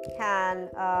can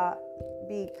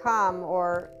become,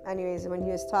 or anyways, when he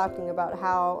was talking about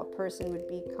how a person would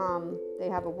become, they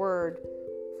have a word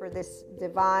for this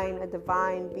a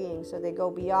divine being. So they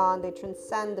go beyond, they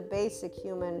transcend the basic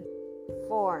human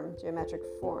form, geometric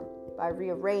form, by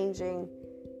rearranging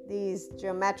these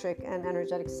geometric and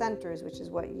energetic centers, which is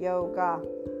what yoga.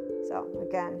 So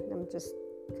again, I'm just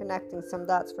connecting some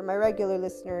dots for my regular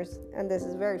listeners, and this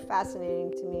is very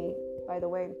fascinating to me, by the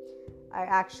way. I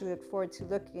actually look forward to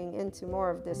looking into more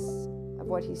of this, of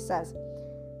what he says.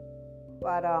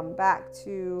 But back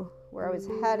to where I was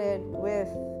headed with,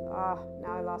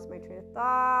 now I lost my train of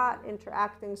thought,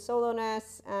 interacting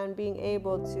soloness and being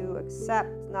able to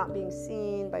accept not being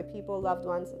seen by people, loved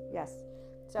ones. Yes.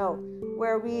 So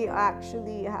where we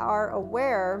actually are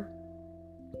aware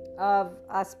of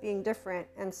us being different.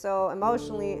 And so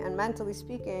emotionally and mentally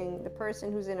speaking, the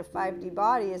person who's in a 5D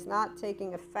body is not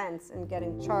taking offense and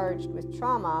getting charged with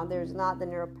trauma. There's not the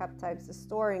neuropeptides, the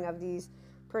storing of these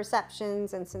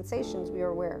perceptions and sensations. We are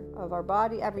aware of our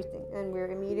body, everything. And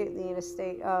we're immediately in a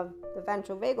state of the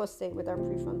ventral vagal state with our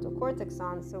prefrontal cortex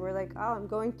on. So we're like, oh, I'm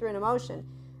going through an emotion,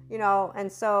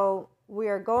 and so we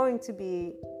are going to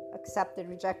be accepted,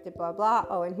 rejected, blah, blah.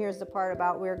 Oh, and here's the part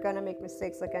about we're going to make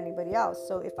mistakes like anybody else.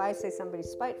 So if I say somebody's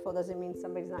spiteful, doesn't mean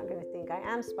somebody's not going to think I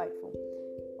am spiteful.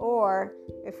 Or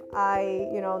if I,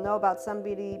 know about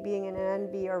somebody being in an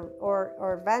envy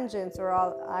or vengeance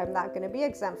I'm not going to be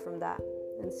exempt from that.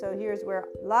 And so here's where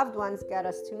loved ones get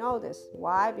us to know this.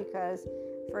 Why? Because,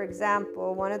 for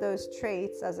example, one of those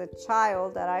traits as a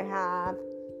child that I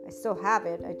still have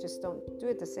it, I just don't do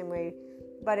it the same way.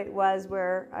 But it was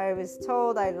where I was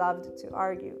told I loved to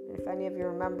argue. If any of you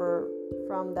remember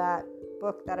from that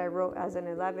book that I wrote as an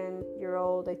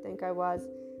 11-year-old, I think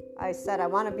I said I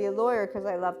want to be a lawyer because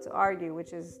I love to argue,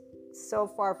 which is so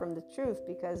far from the truth,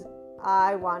 because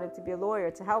I wanted to be a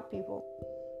lawyer to help people.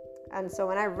 And so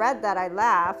when I read that, I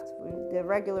laughed. The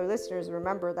regular listeners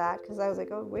remember that, because I was like,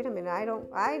 oh, wait a minute,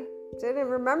 I didn't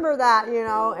remember that,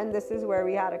 and this is where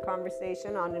we had a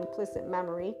conversation on implicit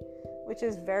memory, which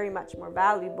is very much more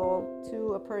valuable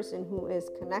to a person who is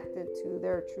connected to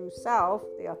their true self.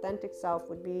 The authentic self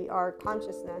would be our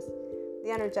consciousness,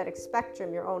 the energetic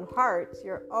spectrum, your own heart,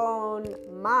 your own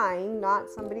mind, not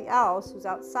somebody else who's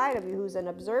outside of you, who's an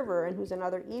observer and who's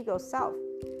another ego self.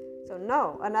 So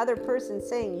no, another person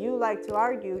saying you like to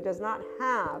argue does not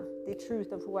have the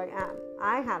truth of who I am.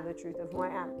 I have the truth of who I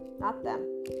am, not them.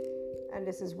 And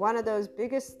this is one of those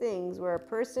biggest things where a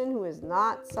person who is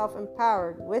not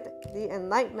self-empowered with the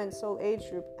Enlightenment Soul Age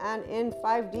group and in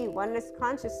 5D oneness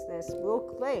consciousness will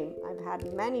claim. I've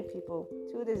had many people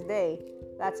to this day,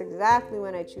 that's exactly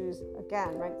when I choose,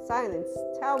 again, right? Silence.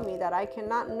 Tell me that I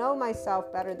cannot know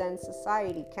myself better than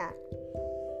society can.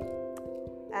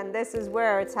 And this is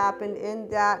where it's happened in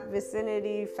that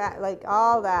vicinity, like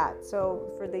all that.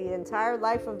 So for the entire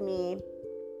life of me,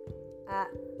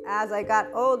 as I got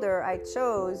older, I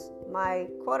chose my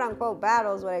quote-unquote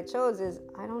battles. What I chose is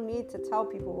I don't need to tell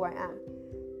people who I am.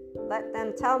 let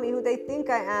them tell me who they think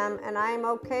I am, and I'm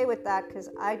okay with that, because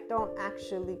I don't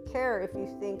actually care if you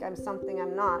think I'm something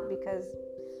I'm not, because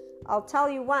I'll tell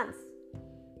you once,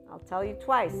 I'll tell you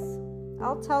twice,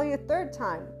 I'll tell you a third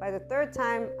time. By the third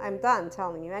time, I'm done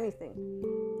telling you anything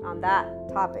on that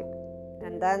topic.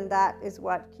 And then that is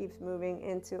what keeps moving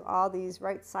into all these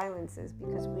right silences,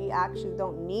 because we actually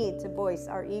don't need to voice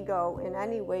our ego in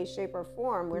any way, shape, or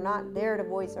form. We're not there to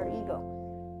voice our ego.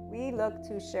 We look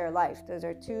to share life. Those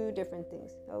are two different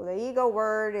things. So the ego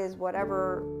word is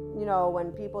whatever,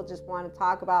 when people just want to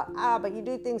talk about, but you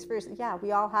do things for yourself. Yeah,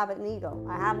 we all have an ego.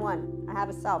 I have one. I have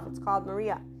a self. It's called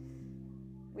Maria.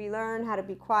 We learn how to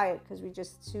be quiet because we're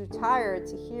just too tired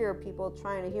to hear people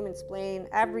trying to human-splain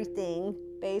everything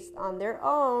based on their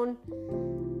own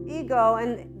ego,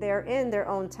 and they're in their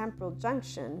own temporal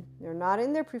junction. They're not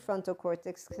in their prefrontal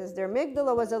cortex because their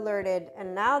amygdala was alerted,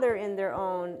 and now they're in their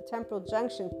own temporal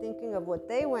junction thinking of what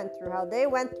they went through, how they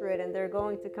went through it, and they're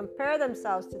going to compare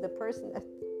themselves to the person.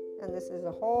 And this is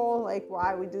a whole,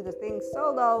 why we do the thing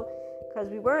solo, because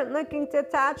we weren't looking to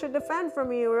attach or defend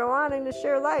from you. We were wanting to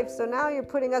share life. So now you're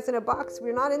putting us in a box.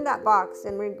 We're not in that box.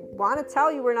 And we want to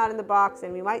tell you we're not in the box.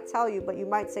 And we might tell you, but you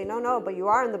might say, no, but you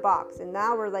are in the box. And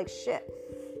now we're like, shit.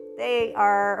 They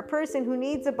are a person who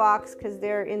needs a box because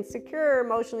they're insecure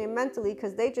emotionally and mentally,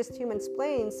 because they just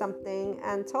human-splained something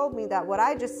and told me that what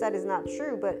I just said is not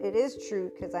true, but it is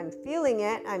true because I'm feeling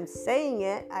it, I'm saying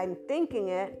it, I'm thinking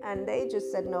it, and they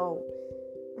just said no.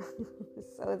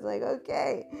 So it's like,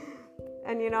 okay.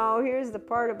 And here's the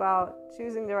part about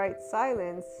choosing the right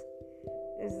silence,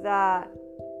 is that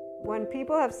when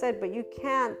people have said, but you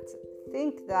can't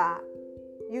think that,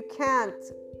 you can't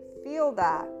feel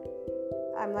that,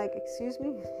 I'm like, excuse me?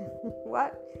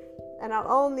 What? And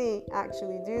I'll only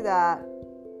actually do that,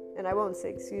 and I won't say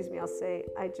excuse me, I'll say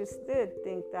I just did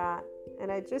think that,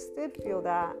 and I just did feel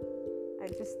that, I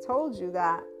just told you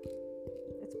that.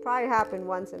 It's probably happened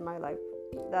once in my life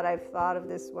that I've thought of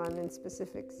this one in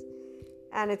specifics.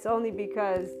 And it's only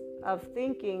because of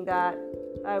thinking that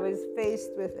I was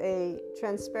faced with a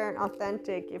transparent,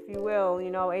 authentic, if you will,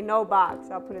 a no box,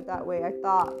 I'll put it that way. I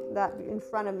thought that in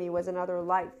front of me was another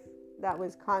life that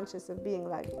was conscious of being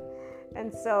life.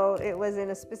 And so it was in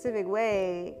a specific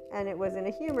way, and it was in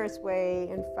a humorous way,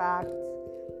 in fact,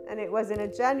 and it was in a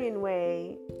genuine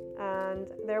way. And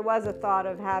there was a thought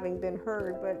of having been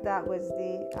heard, but that was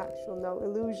the actual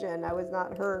illusion. I was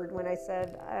not heard when I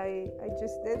said, I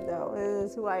just did though.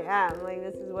 This is who I am.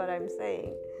 This is what I'm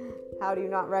saying. How do you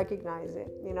not recognize it?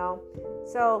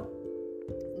 So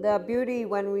the beauty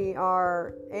when we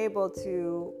are able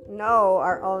to know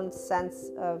our own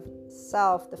sense of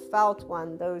self, the felt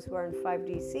one, those who are in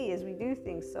 5DC, is we do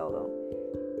things solo.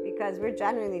 Because we're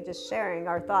genuinely just sharing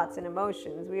our thoughts and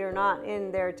emotions. We are not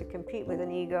in there to compete with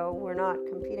an ego. We're not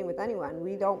competing with anyone.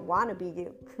 We don't want to be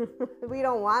you. We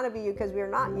don't want to be you because we're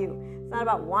not you. It's not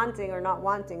about wanting or not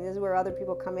wanting. This is where other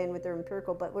people come in with their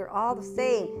empirical, but we're all the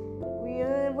same.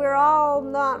 We're all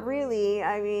not really.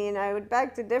 I mean, I would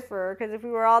beg to differ, because if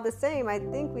we were all the same, I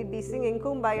think we'd be singing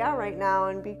Kumbaya right now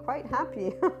and be quite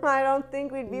happy. I don't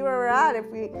think we'd be where we're at if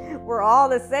we were all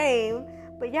the same.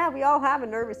 But yeah, we all have a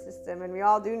nervous system, and we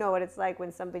all do know what it's like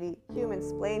when somebody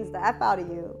human-splains the F out of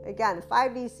you. Again,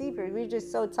 5DC, we're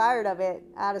just so tired of it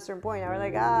at a certain point. We're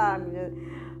like,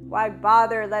 why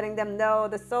bother letting them know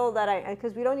the soul that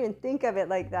because we don't even think of it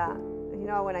like that.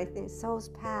 When I think soul's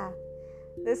path,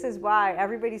 this is why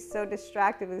everybody's so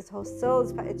distracted with this whole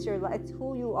soul's path. It's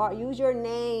who you are. Use your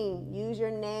name.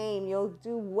 You'll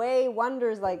do way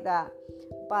wonders like that.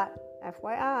 But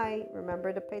FYI,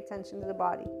 remember to pay attention to the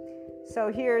body.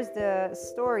 So here's the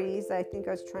stories I think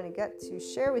I was trying to get to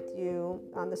share with you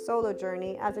on the solo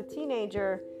journey. As a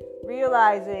teenager,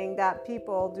 realizing that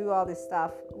people do all this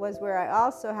stuff was where I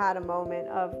also had a moment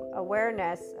of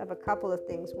awareness of a couple of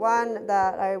things. One,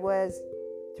 that I was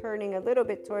turning a little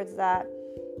bit towards that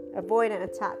avoidant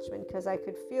attachment, because I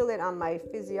could feel it on my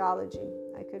physiology.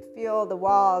 I could feel the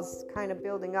walls kind of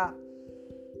building up.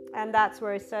 And that's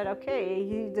where I said,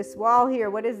 okay, this wall here,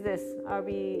 what is this? Are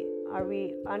we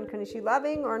unconditionally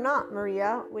loving or not,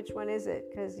 Maria? Which one is it?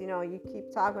 Because, you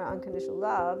keep talking about unconditional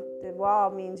love. The wall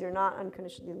means you're not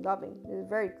unconditionally loving. It's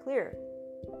very clear.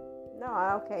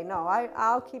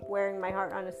 I'll keep wearing my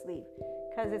heart on a sleeve,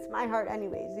 because it's my heart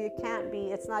anyways.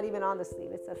 It's not even on the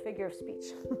sleeve. It's a figure of speech.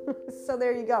 So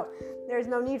there you go. There's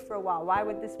no need for a wall. Why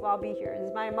would this wall be here?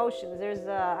 It's my emotions.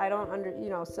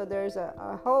 So there's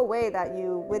a whole way that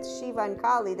you, with Shiva and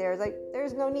Kali,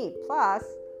 there's no need. Plus,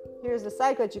 here's the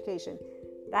psychoeducation.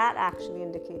 That actually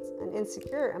indicates an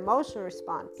insecure emotional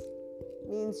response.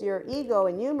 Means your ego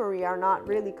and you, Maria, are not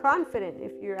really confident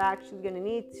if you're actually going to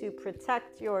need to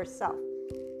protect yourself.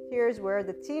 here's where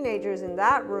the teenagers in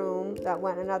that room that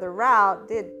went another route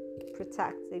did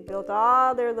protect. They built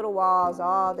all their little walls,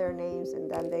 all their names,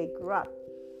 and then they grew up.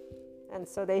 And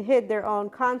so they hid their own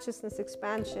consciousness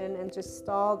expansion and just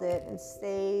stalled it and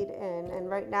stayed. And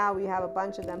right now we have a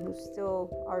bunch of them who still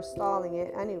are stalling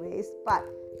it anyways. But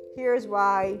here's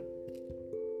why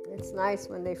it's nice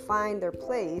when they find their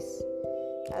place,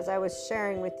 as I was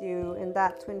sharing with you in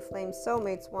that Twin Flame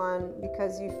Soulmates one,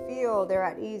 because you feel they're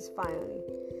at ease finally.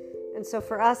 And so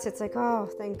for us, it's like, oh,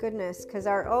 thank goodness, because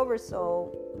our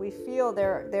oversoul, we feel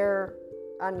their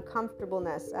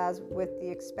uncomfortableness, as with the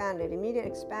expanded, immediate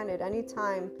expanded.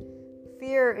 Anytime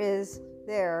fear is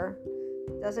there,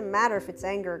 doesn't matter if it's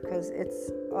anger, because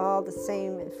it's all the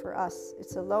same for us.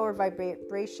 It's a lower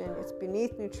vibration, it's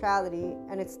beneath neutrality,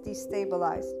 and it's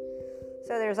destabilized.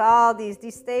 So there's all these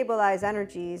destabilized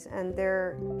energies, and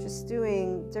they're just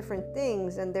doing different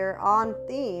things, and they're on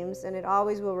themes, and it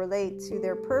always will relate to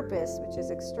their purpose, which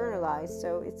is externalized.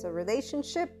 So it's a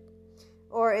relationship,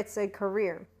 or it's a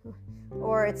career,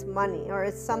 or it's money, or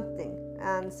it's something.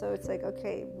 And so it's like,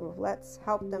 okay, well, let's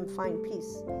help them find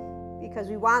peace, because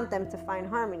we want them to find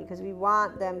harmony, because we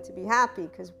want them to be happy,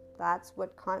 because that's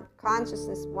what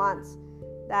consciousness wants,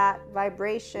 that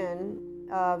vibration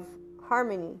of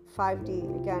harmony.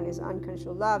 5D, again, is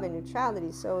unconditional love and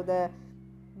neutrality. So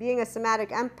being a somatic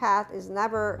empath is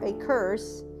never a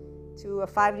curse to a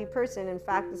 5D person. In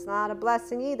fact, it's not a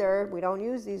blessing either. We don't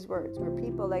use these words. We're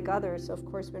people like others. So of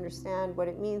course we understand what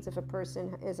it means if a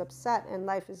person is upset and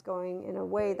life is going in a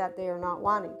way that they are not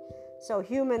wanting. So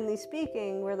humanly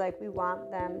speaking, we're like, we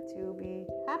want them to be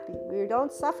happy. We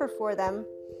don't suffer for them.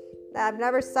 I've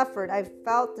never suffered. I've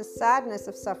felt the sadness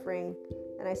of suffering.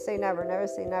 And I say never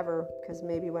say never, because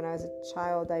maybe when I was a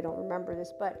child, I don't remember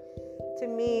this. But to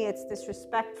me, it's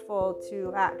disrespectful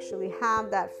to actually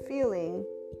have that feeling.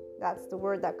 That's the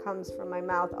word that comes from my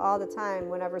mouth all the time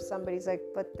whenever somebody's like,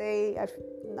 but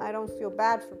I don't feel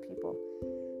bad for people,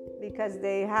 because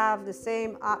they have the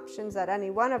same options that any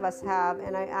one of us have.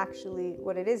 And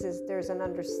what it is there's an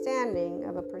understanding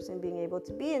of a person being able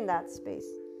to be in that space.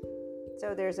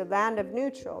 So there's a land of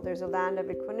neutral, there's a land of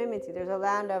equanimity,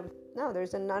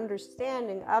 there's an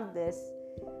understanding of this.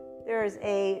 There's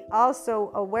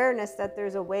also awareness that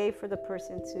there's a way for the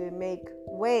person to make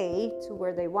way to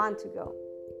where they want to go.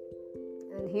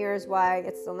 And here's why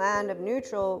it's the land of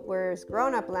neutral, whereas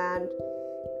grown-up land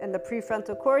and the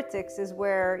prefrontal cortex is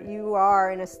where you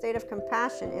are in a state of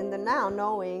compassion in the now,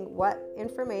 knowing what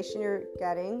information you're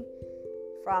getting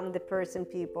from the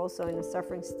people, so in a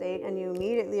suffering state, and you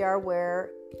immediately are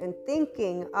aware and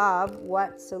thinking of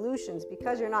what solutions,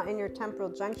 because you're not in your temporal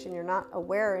junction, you're not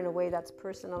aware in a way that's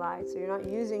personalized, so you're not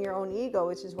using your own ego,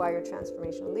 which is why you're a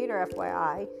transformational leader,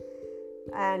 FYI,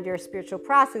 and your spiritual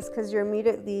process, because you're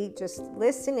immediately just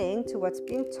listening to what's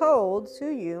being told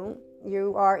to you.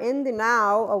 You are in the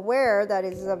now, aware that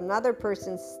it is another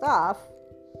person's stuff,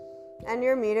 and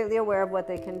you're immediately aware of what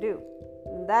they can do.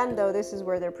 And then, though, this is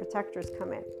where their protectors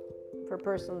come in for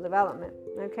personal development,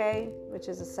 okay? Which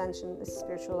is ascension, the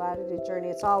spirituality journey.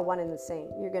 It's all one and the same.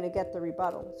 You're going to get the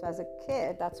rebuttal. So as a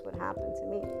kid, that's what happened to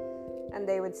me. And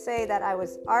they would say that I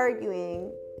was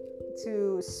arguing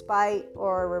to spite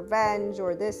or revenge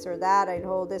or this or that. I'd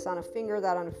hold this on a finger,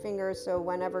 that on a finger. So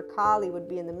whenever Kali would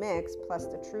be in the mix, plus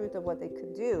the truth of what they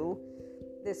could do,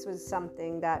 this was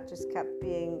something that just kept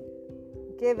being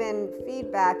given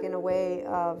feedback in a way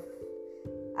of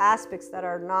aspects that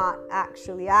are not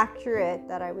actually accurate,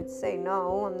 that I would say,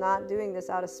 no, I'm not doing this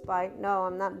out of spite. No,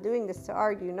 I'm not doing this to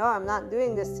argue. No, I'm not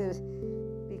doing this to,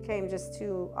 became just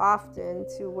too often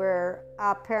to where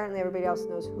apparently everybody else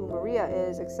knows who Maria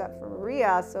is except for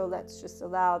Maria. So let's just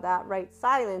allow that right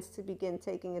silence to begin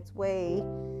taking its way.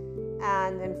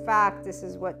 And in fact, this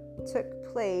is what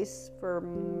took place for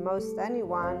most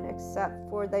anyone except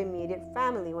for the immediate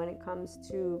family when it comes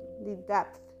to the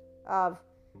depth of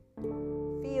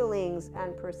feelings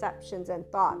and perceptions and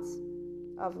thoughts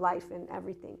of life and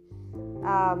everything,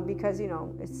 because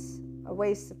it's a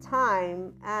waste of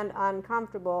time and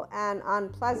uncomfortable and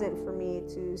unpleasant for me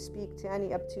to speak to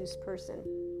any obtuse person,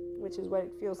 which is what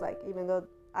it feels like, even though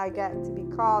I get to be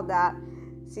called that,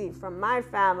 from my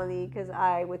family, because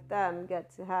I with them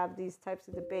get to have these types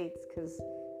of debates, because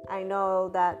I know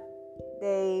that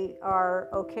they are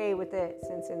okay with it,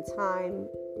 since in time,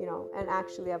 and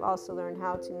actually I've also learned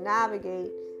how to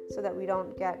navigate so that we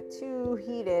don't get too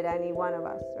heated, any one of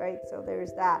us, right? So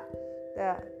there's that.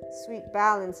 The sweet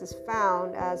balance is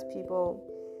found as people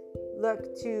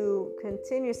look to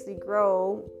continuously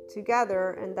grow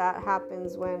together, and that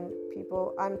happens when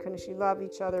people unconditionally love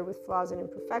each other with flaws and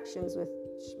imperfections, with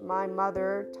my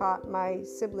mother taught my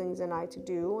siblings and I to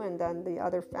do, and then the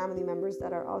other family members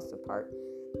that are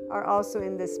also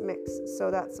in this mix.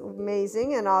 So that's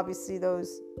amazing. And obviously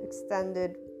those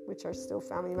extended, which are still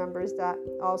family members, that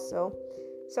also.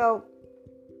 So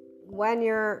when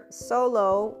you're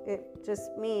solo, it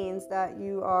just means that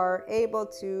you are able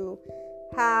to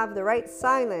have the right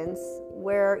silence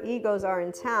where egos are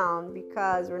in town,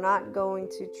 because we're not going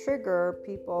to trigger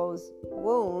people's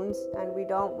wounds, and we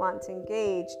don't want to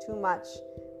engage too much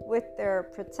with their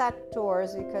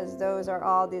protectors, because those are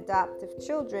all the adaptive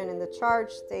children in the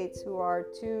charged states who are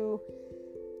too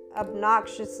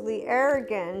obnoxiously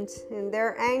arrogant in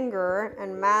their anger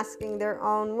and masking their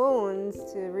own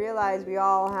wounds to realize we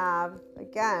all have,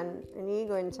 again, an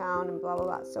ego in town and blah, blah,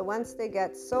 blah. So once they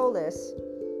get soulless,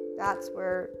 that's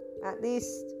where at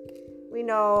least we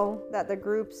know that the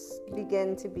groups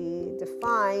begin to be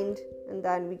defined, and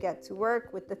then we get to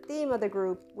work with the theme of the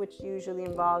group, which usually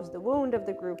involves the wound of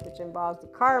the group, which involves the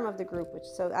karma of the group, which,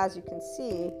 so as you can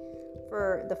see,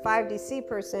 for the 5DC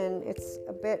person, it's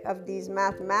a bit of these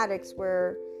mathematics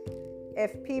where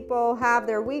if people have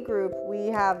their we group, we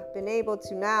have been able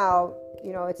to now,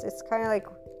 it's kind of like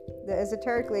the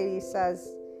esoteric lady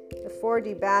says, the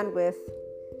 4D bandwidth,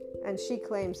 and she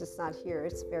claims it's not here,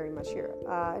 it's very much here.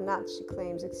 At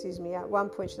one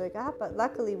point she's like, but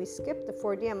luckily we skipped the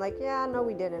 4D. I'm like, yeah, no,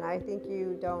 we didn't. I think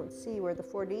you don't see where the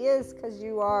 4D is because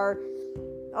you are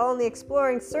only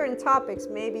exploring certain topics.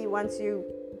 Maybe once you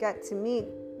get to meet,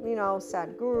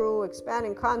 Sadhguru,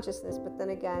 expanding consciousness, but then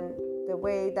again, the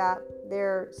way that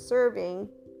they're serving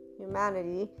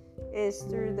humanity is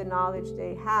through the knowledge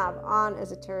they have on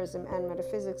esotericism and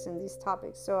metaphysics in these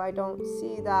topics. So I don't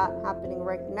see that happening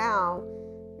right now,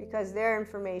 because their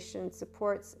information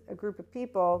supports a group of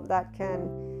people that can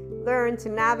learn to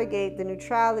navigate the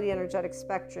neutrality energetic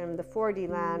spectrum, the 4D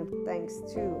land, thanks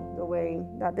to the way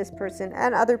that this person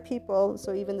and other people,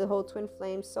 so even the whole twin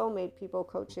flame, soulmate people,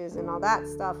 coaches and all that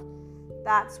stuff,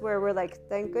 that's where we're like,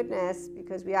 thank goodness,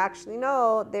 because we actually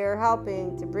know they're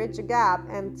helping to bridge a gap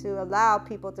and to allow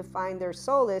people to find their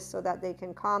solace so that they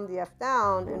can calm the F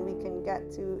down and we can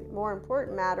get to more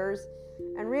important matters,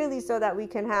 and really so that we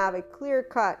can have a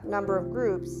clear-cut number of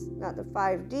groups that the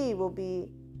 5D will be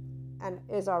and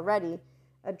is already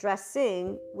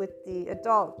addressing with the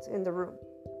adult in the room.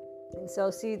 And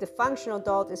so see, the functional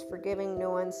adult is forgiving,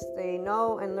 nuanced. They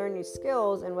know and learn new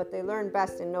skills, and what they learn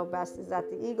best and know best is that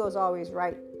the ego is always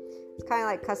right. It's kind of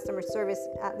like customer service,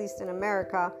 at least in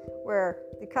America, where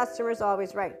the customer is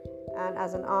always right. And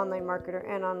as an online marketer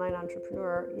and online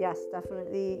entrepreneur, yes,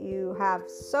 definitely you have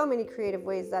so many creative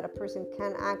ways that a person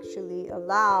can actually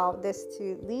allow this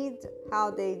to lead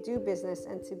how they do business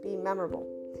and to be memorable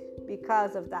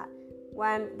because of that.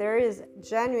 When there is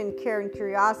genuine care and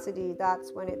curiosity,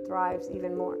 that's when it thrives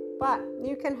even more. But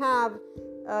you can have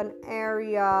an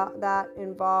area that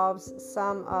involves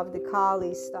some of the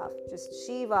Kali stuff. Just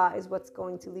Shiva is what's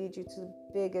going to lead you to the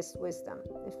biggest wisdom.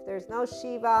 If there's no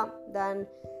Shiva, then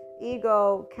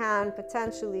ego can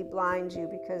potentially blind you,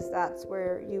 because that's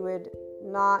where you would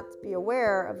not be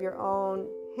aware of your own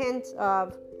hint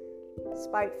of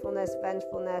spitefulness,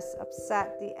 vengefulness,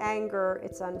 upset, the anger.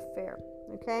 It's unfair.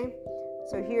 Okay?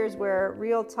 So here's where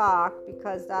real talk,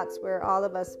 because that's where all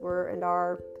of us were and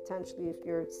are potentially, if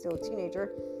you're still a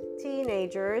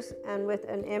teenagers, and with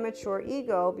an immature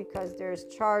ego, because there's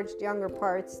charged younger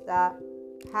parts that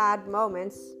had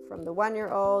moments from the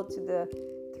 1-year-old to the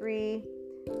 3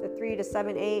 to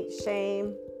 7, 8,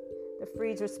 shame, the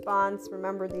freeze response.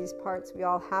 Remember these parts, we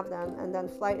all have them. And then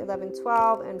flight 11,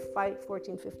 12, and fight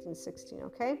 14, 15, 16,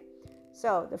 okay?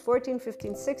 So the 14,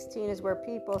 15, 16 is where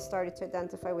people started to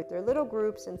identify with their little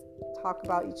groups and talk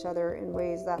about each other in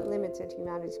ways that limited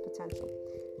humanity's potential,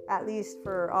 at least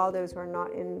for all those who are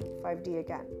not in 5D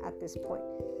again at this point.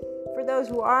 For those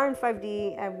who are in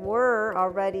 5D and were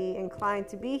already inclined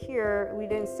to be here, we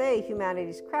didn't say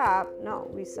humanity's crap.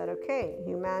 No, we said, okay,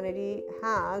 humanity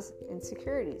has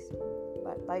insecurities.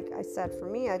 But like I said, for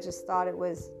me, I just thought it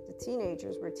was the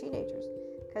teenagers were teenagers.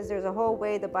 Because there's a whole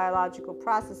way the biological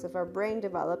process of our brain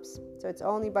develops. So it's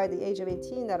only by the age of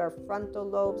 18 that our frontal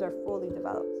lobes are fully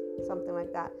developed, something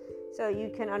like that. So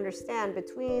you can understand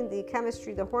between the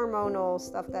chemistry, the hormonal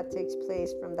stuff that takes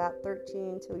place from that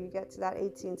 13 till you get to that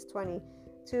 18 to 20,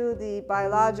 to the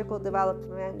biological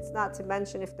development, not to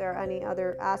mention if there are any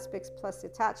other aspects plus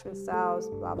attachment styles,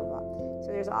 blah, blah, blah. So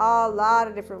there's a lot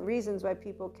of different reasons why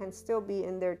people can still be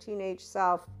in their teenage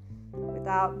self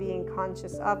without being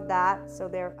conscious of that. So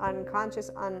they're unconscious,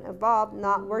 unevolved,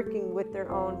 not working with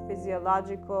their own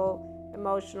physiological,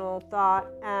 emotional thought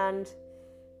and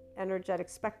energetic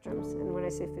spectrums. And when I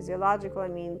say physiological, I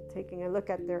mean taking a look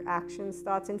at their actions,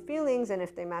 thoughts, and feelings, and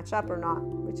if they match up or not,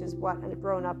 which is what a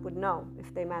grown-up would know,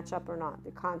 if they match up or not.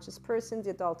 The conscious person,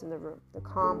 the adult in the room, the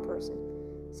calm person,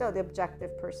 so the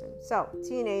objective person. So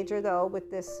teenager, though,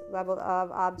 with this level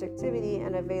of objectivity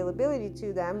and availability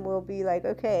to them, will be like,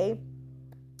 okay,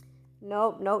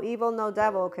 nope, no evil, no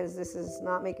devil, because this is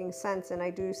not making sense. And I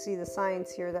do see the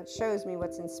science here that shows me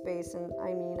what's in space. And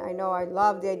I mean, I know I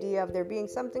love the idea of there being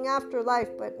something after life,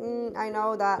 but I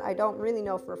know that I don't really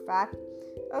know for a fact.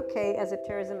 Okay,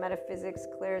 esotericism, metaphysics,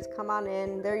 clairs, come on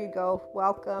in. There you go.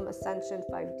 Welcome, ascension,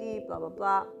 5D, blah, blah,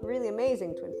 blah. Really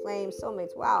amazing. Twin flames,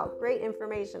 soulmates. Wow, great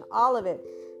information. All of it.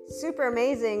 Super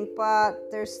amazing,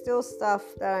 but there's still stuff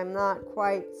that I'm not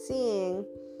quite seeing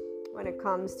when it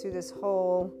comes to this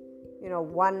whole,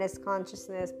 oneness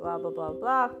consciousness, blah, blah, blah,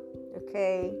 blah.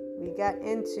 Okay, we get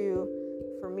into,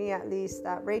 for me at least,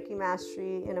 that Reiki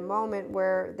mastery in a moment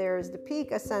where there's the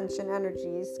peak ascension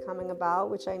energies coming about,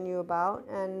 which I knew about,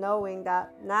 and knowing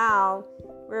that now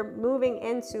we're moving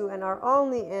into and are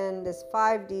only in this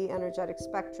 5D energetic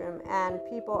spectrum, and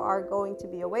people are going to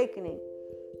be awakening.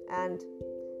 And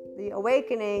the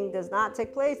awakening does not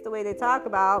take place the way they talk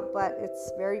about, but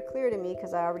it's very clear to me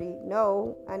because I already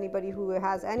know. Anybody who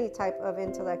has any type of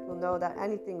intellect will know that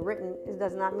anything written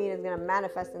does not mean it's going to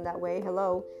manifest in that way.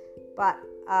 Hello. But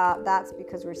that's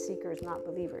because we're seekers, not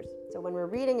believers. So when we're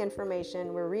reading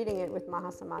information, we're reading it with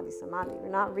Mahasamadhi Samadhi. We're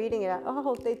not reading it at,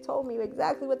 they told me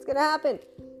exactly what's going to happen.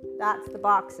 That's the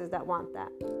boxes that want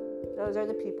that. Those are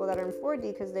the people that are in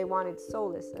 4D because they wanted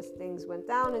solace as things went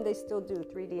down, and they still do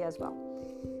 3D as well.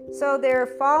 So they're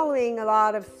following a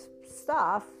lot of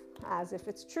stuff as if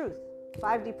it's truth.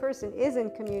 5D person is in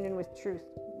communion with truth,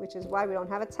 which is why we don't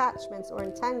have attachments or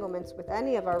entanglements with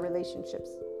any of our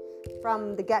relationships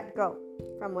from the get-go,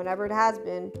 from whenever it has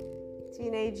been,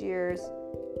 teenage years,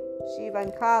 Shiva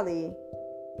and Kali.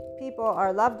 People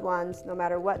are loved ones no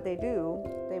matter what they do.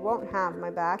 They won't have my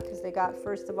back because they got,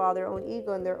 first of all, their own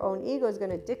ego, and their own ego is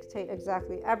going to dictate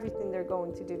exactly everything they're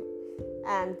going to do.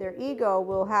 And their ego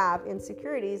will have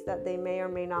insecurities that they may or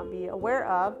may not be aware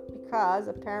of, because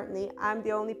apparently I'm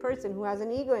the only person who has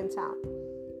an ego in town.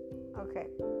 Okay,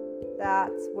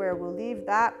 that's where we'll leave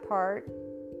that part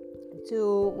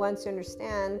to, once you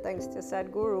understand, thanks to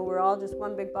Sadhguru, we're all just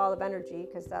one big ball of energy,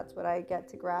 because that's what I get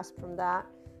to grasp from that.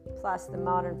 Plus the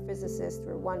modern physicist,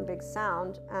 we're one big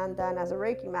sound. And then as a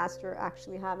Reiki master,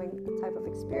 actually having a type of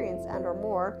experience and or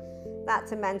more, not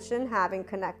to mention having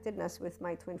connectedness with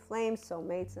my twin flames,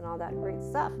 soulmates, and all that great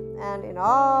stuff. And in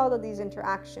all of these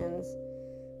interactions,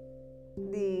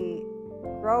 the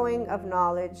growing of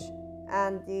knowledge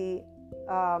and the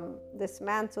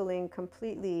dismantling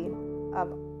completely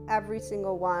of every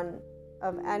single one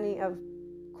of any of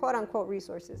quote-unquote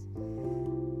resources.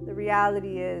 The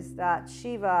reality is that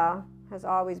Shiva has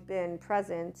always been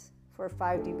present for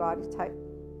 5D body type,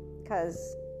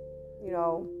 because,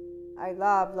 I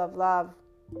love,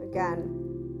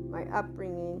 again, my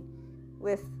upbringing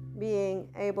with being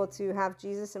able to have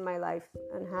Jesus in my life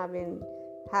and having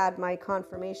had my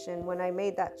confirmation. When I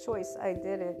made that choice, I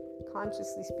did it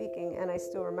consciously speaking, and I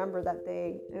still remember that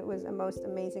day. It was a most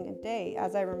amazing day,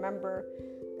 as I remember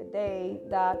the day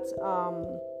that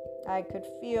I could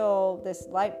feel this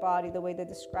light body, the way they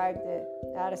described it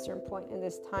at a certain point in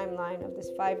this timeline of this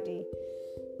 5D.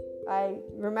 I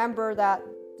remember that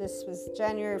this was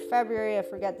January, February, I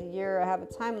forget the year, I have a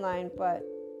timeline, but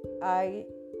I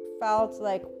felt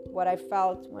like what I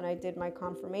felt when I did my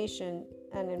confirmation.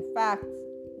 And in fact,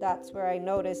 that's where I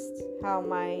noticed how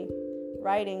my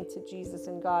writing to Jesus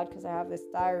and God, because I have this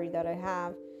diary that I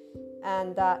have,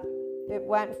 and that it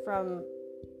went from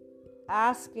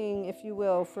asking, if you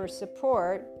will, for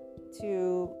support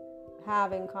to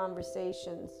having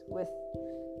conversations with,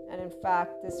 and in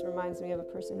fact, this reminds me of a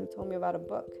person who told me about a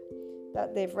book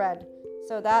that they've read.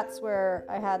 So that's where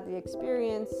I had the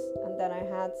experience, and then I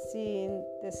had seen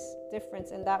this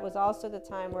difference, and that was also the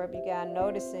time where I began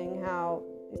noticing how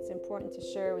it's important to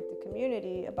share with the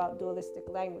community about dualistic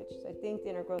language. So I think the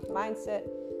Inner Growth Mindset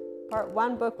Part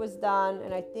 1 book was done,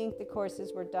 and I think the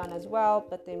courses were done as well,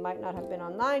 but they might not have been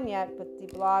online yet, but the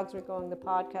blogs were going, the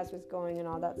podcast was going, and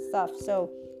all that stuff. So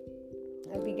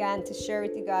I began to share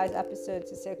with you guys episodes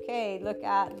to say, okay, look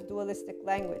at the dualistic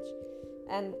language.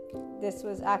 And this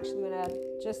was actually when I had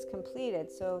just completed.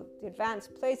 So the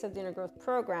advanced place of the Inner Growth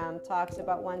Program talks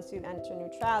about once you enter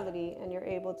neutrality and you're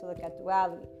able to look at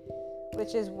duality,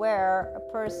 which is where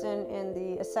a person in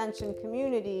the ascension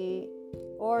community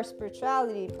or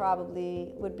spirituality probably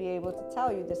would be able to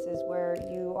tell you this is where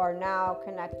you are now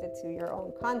connected to your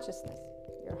own consciousness,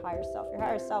 your higher self. Your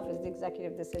higher self is the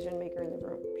executive decision maker in the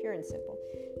room, pure and simple.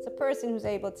 It's a person who's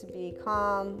able to be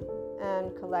calm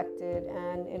and collected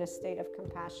and in a state of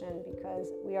compassion,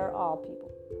 because we are all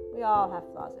people. We all have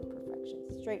flaws and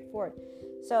imperfections, straightforward.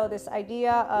 So this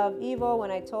idea of evil,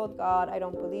 when I told God I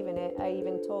don't believe in it, I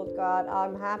even told God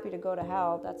I'm happy to go to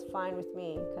hell. That's fine with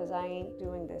me, because I ain't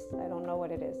doing this. I don't know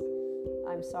what it is.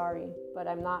 I'm sorry, but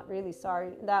I'm not really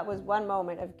sorry. That was one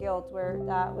moment of guilt where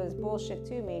that was bullshit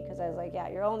to me, because I was like, yeah,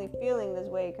 you're only feeling this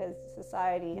way because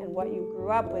society and what you grew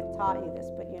up with taught you this,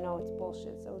 but you know it's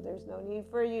bullshit, so there's no need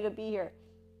for you to be here.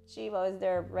 Shiva is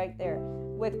there, right there,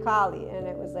 with Kali, and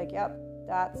it was like, yep,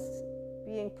 that's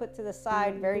being put to the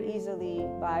side very easily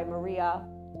by Maria,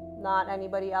 not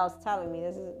anybody else telling me.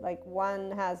 This is like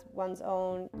one has one's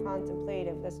own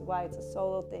contemplative. This is why it's a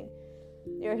solo thing.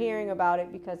 You're hearing about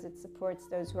it because it supports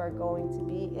those who are going to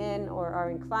be in or are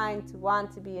inclined to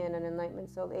want to be in an enlightenment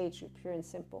soul age, pure and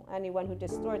simple. Anyone who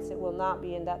distorts it will not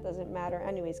be, and that doesn't matter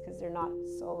anyways, because they're not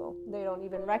solo. They don't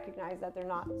even recognize that they're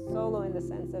not solo in the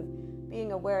sense of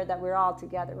being aware that we're all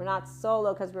together. We're not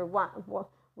solo because we're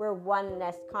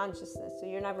oneness consciousness, so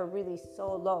you're never really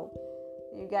solo.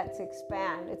 You get to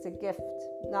expand. It's a gift,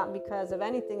 not because of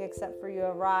anything except for you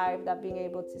arrived at being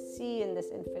able to see in this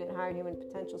infinite higher human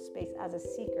potential space as a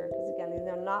seeker. Because again, these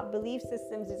are not belief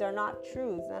systems. These are not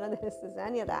truths. None of this is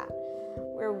any of that.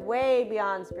 We're way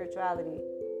beyond spirituality.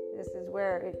 This is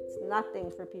where it's nothing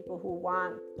for people who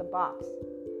want the box.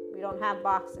 We don't have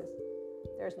boxes.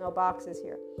 There's no boxes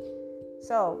here.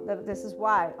 So this is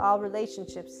why all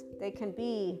relationships, they can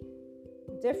be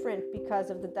different because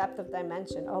of the depth of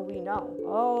dimension. Oh, we know.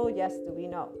 Oh, yes, do we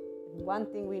know? One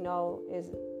thing we know is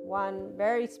one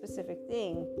very specific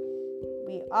thing.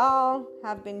 We all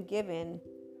have been given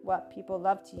what people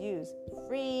love to use: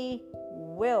 free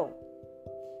will.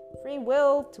 Free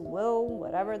will to will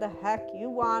whatever the heck you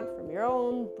want from your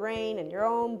own brain and your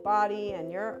own body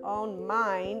and your own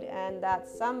mind, and that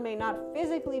some may not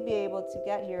physically be able to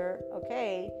get here.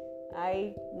 Okay,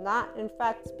 I'm not, in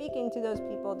fact, speaking to those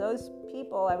people. Those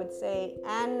people, I would say,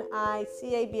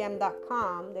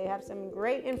 nicabm.com. They have some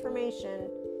great information,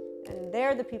 and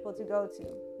they're the people to go to.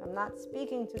 I'm not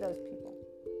speaking to those people.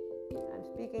 I'm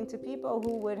speaking to people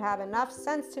who would have enough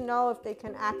sense to know if they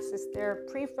can access their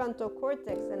prefrontal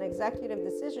cortex, an executive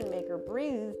decision maker,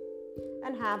 breathe,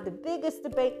 and have the biggest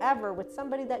debate ever with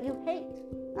somebody that you hate.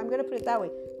 I'm going to put it that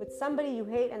way. With somebody you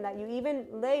hate and that you even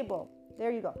label.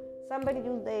 There you go. Somebody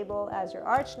you label as your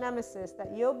arch nemesis,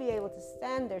 that you'll be able to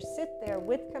stand there, sit there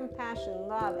with compassion,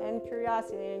 love, and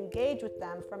curiosity, and engage with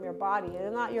them from your body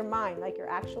and not your mind, like your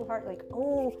actual heart, like,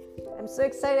 oh, I'm so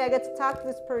excited I get to talk to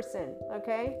this person,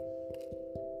 okay?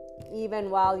 Even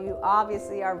while you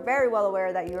obviously are very well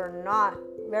aware that you're not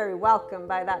very welcome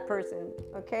by that person,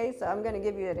 okay? So I'm going to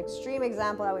give you an extreme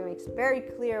example that way makes very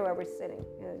clear where we're sitting,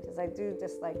 because I do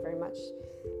dislike very much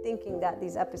thinking that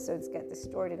these episodes get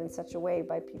distorted in such a way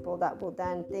by people that will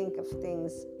then think of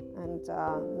things, and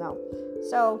no.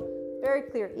 So very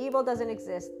clear, evil doesn't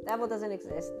exist, devil doesn't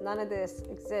exist, none of this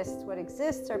exists. What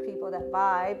exists are people that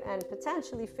vibe and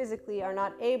potentially physically are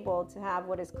not able to have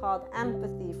what is called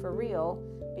empathy for real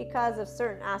because of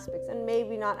certain aspects, and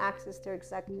maybe not access to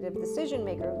executive decision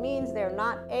maker. It means they're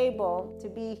not able to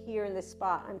be here in this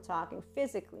spot I'm talking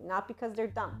physically, not because they're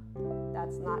dumb.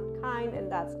 That's not kind,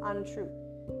 and that's untrue.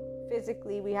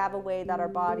 Physically, we have a way that our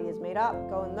body is made up.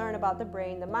 Go and learn about the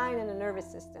brain, the mind, and the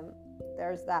nervous system.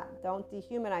 There's that. Don't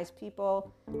dehumanize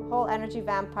people. Whole energy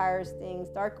vampires things,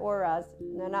 dark auras.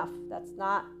 Enough. That's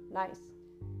not nice.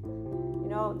 You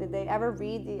know, did they ever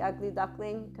read The Ugly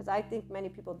Duckling? Because I think many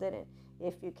people didn't.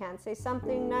 If you can't say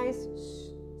something nice,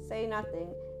 say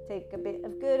nothing. Take a bit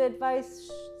of good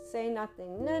advice, say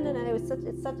nothing. No.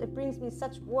 It brings me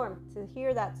such warmth to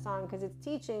hear that song, because it's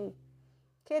teaching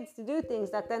kids to do things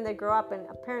that then they grow up and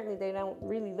apparently they don't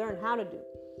really learn how to do.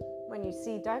 When you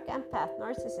see dark empath,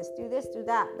 narcissist, do this, do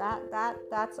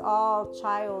that's all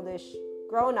childish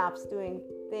grown-ups doing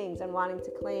things and wanting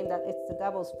to claim that it's the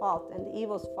devil's fault and the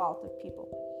evil's fault of people.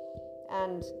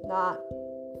 And not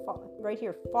right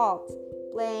here, fault,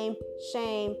 blame,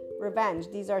 shame, revenge.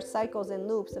 These are cycles and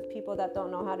loops of people that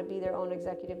don't know how to be their own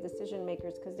executive decision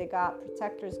makers because they got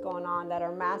protectors going on that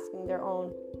are masking their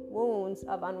own wounds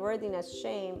of unworthiness,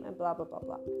 shame, and blah, blah, blah,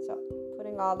 blah. So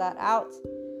putting all that out.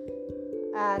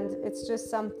 And it's just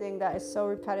something that is so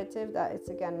repetitive that it's,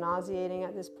 again, nauseating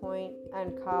at this point.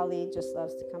 And Kali just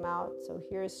loves to come out. So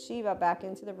here's Shiva back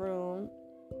into the room.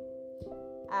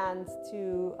 And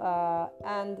to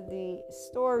end the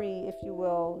story, if you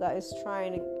will, that is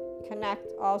trying to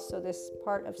connect also this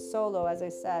part of solo, as I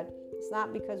said. It's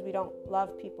not because we don't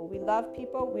love people. We love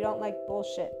people. We don't like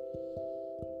bullshit.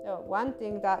 So one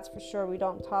thing that's for sure, we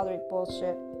don't tolerate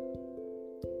bullshit.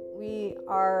 We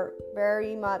are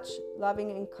very much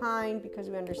loving and kind because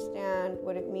we understand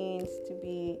what it means to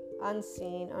be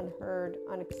unseen, unheard,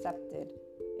 unaccepted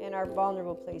in our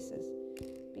vulnerable places.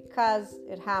 Because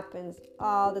it happens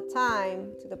all the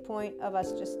time, to the point of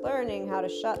us just learning how to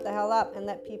shut the hell up and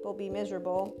let people be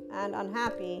miserable and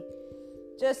unhappy,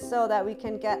 just so that we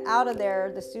can get out of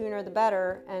there the sooner the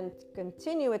better and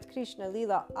continue with Krishna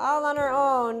Lila all on our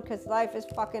own, because life is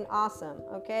fucking awesome,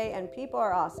 okay? And people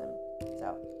are awesome.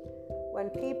 So when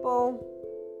people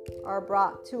are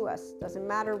brought to us, doesn't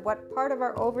matter what part of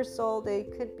our oversoul they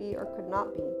could be or could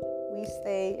not be, we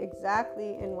stay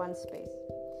exactly in one space.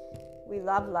 We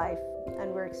love life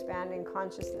and we're expanding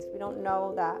consciousness. We don't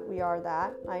know that we are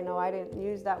that. I know I didn't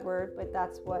use that word, but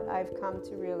that's what I've come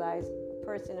to realize a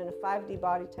person in a 5D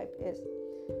body type is.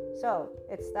 So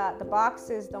it's that the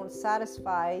boxes don't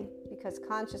satisfy, because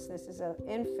consciousness is an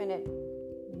infinite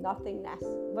nothingness,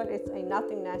 but it's a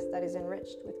nothingness that is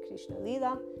enriched with Krishna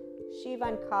Lila, Shiva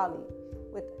and Kali,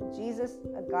 with Jesus,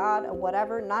 a God, a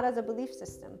whatever, not as a belief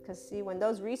system. Because see, when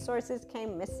those resources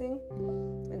came missing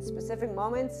in specific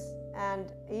moments,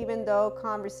 and even though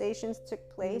conversations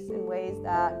took place in ways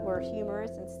that were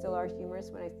humorous and still are humorous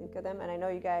when I think of them, and I know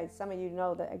you guys, some of you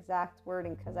know the exact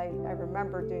wording, because I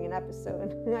remember doing an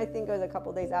episode, and I think it was a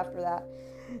couple days after that.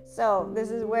 So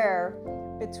this is where,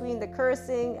 between the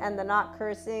cursing and the not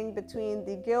cursing, between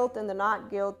the guilt and the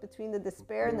not guilt, between the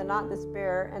despair and the not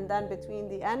despair, and then between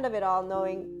the end of it all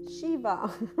knowing Shiva.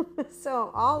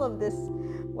 So all of this,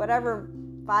 whatever,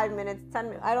 5 minutes, 10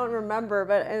 minutes, I don't remember,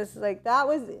 but it's like, that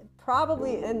was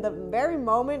probably in the very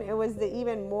moment, it was the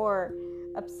even more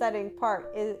upsetting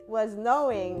part. It was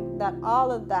knowing that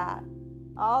all of that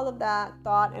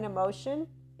thought and emotion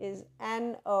is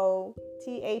Nothing.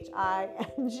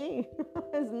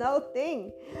 It's no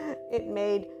thing. It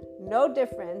made no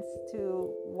difference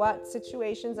to what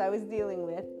situations I was dealing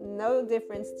with, no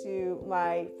difference to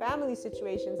my family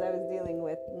situations I was dealing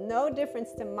with, no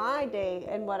difference to my day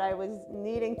and what I was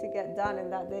needing to get done in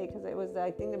that day, because it was,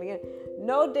 I think, the beginning.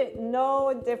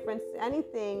 No difference to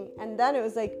anything. And then it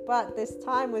was like, but this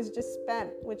time was just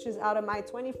spent, which is out of my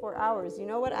 24 hours. You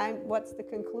know what's the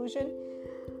conclusion?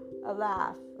 A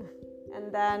laugh.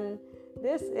 And then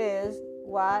this is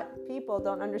what people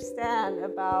don't understand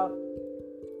about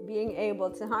being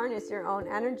able to harness your own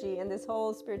energy in this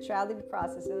whole spirituality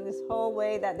process, and this whole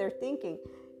way that they're thinking.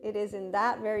 It is in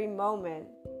that very moment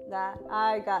that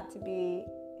I got to be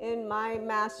in my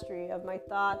mastery of my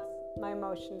thoughts, my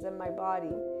emotions, and my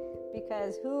body.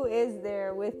 Because who is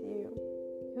there with you?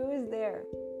 Who is there?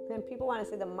 And people want to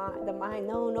say the mind.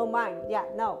 No mind. Yeah,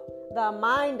 no. The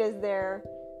mind is there,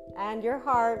 and your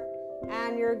heart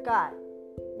and your gut.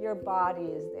 Your body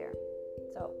is there.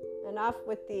 So enough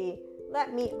with the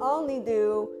let me only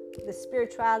do the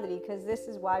spirituality, because this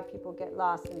is why people get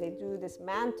lost and they do this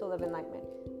mantle of enlightenment.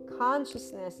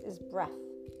 Consciousness is breath.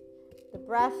 The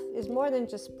breath is more than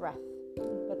just breath,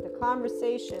 but the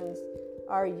conversations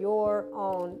are your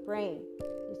own brain.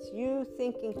 It's you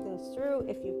thinking things through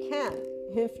if you can.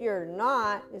 If you're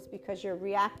not, it's because you're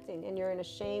reacting and you're in a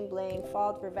shame, blame,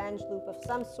 fault, revenge loop of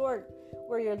some sort,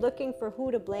 where you're looking for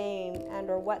who to blame and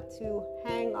or what to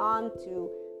hang on to.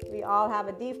 We all have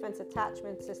a defense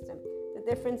attachment system. The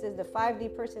difference is the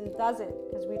 5D person doesn't,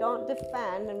 because we don't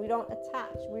defend and we don't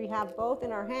attach. We have both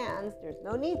in our hands. There's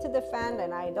no need to defend,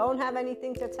 and I don't have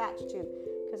anything to attach to,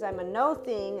 because I'm a no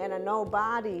thing and a no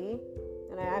body,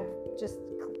 and I've just,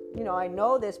 I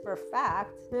know this for a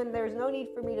fact, and there's no need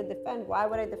for me to defend. Why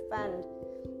would I defend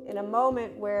in a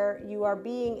moment where you are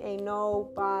being a no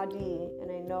body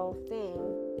and a no thing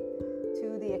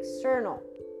to the external?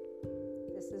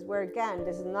 This is where, again,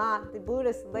 this is not the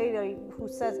Buddhist lady who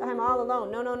says, I'm all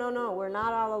alone. No. We're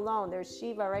not all alone. There's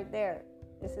Shiva right there.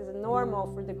 This is normal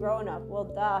for the grown-up.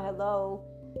 Well, hello.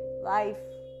 Life,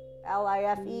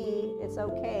 L-I-F-E. It's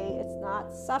okay. It's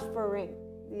not suffering.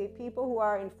 The people who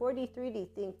are in 4D, 3D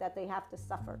think that they have to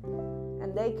suffer.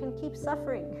 And they can keep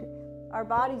suffering. Our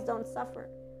bodies don't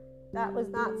suffer. That was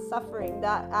not suffering.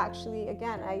 That actually,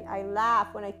 again, I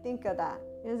laugh when I think of that.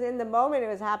 Because in the moment it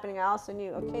was happening, I also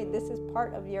knew, okay, this is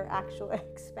part of your actual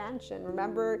expansion.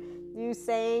 Remember you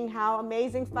saying how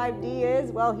amazing 5D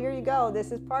is? Well, here you go.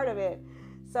 This is part of it.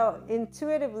 So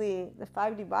intuitively, the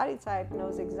 5D body type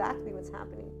knows exactly what's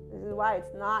happening. This is why it's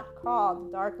not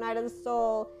called Dark Night of the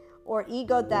Soul or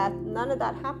ego death. None of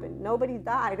that happened. Nobody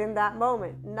died in that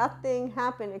moment. Nothing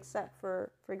happened except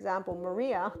for example,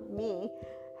 Maria, me,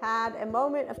 had a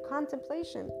moment of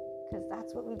contemplation. Because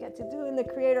that's what we get to do in the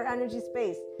creator energy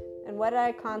space. And what did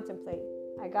I contemplate?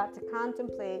 I got to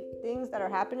contemplate things that are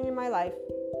happening in my life.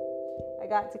 I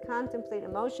got to contemplate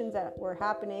emotions that were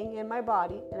happening in my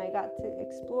body, and I got to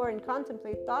explore and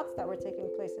contemplate thoughts that were taking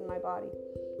place in my body,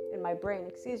 in my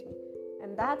brain,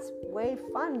 and that's way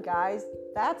fun, guys.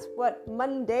 That's what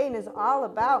mundane is all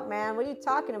about, man. What are you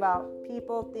talking about?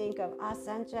 People think of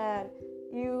ascension.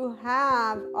 You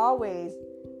have always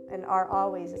and are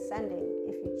always ascending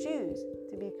if you choose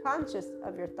to be conscious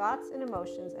of your thoughts and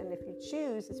emotions. And if you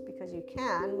choose, it's because you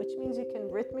can, which means you can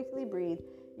rhythmically breathe.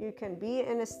 You can be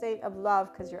in a state of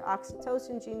love because your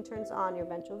oxytocin gene turns on, your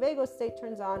ventral vagal state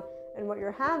turns on, and what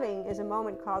you're having is a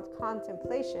moment called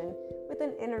contemplation with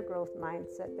an inner growth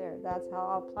mindset there. That's how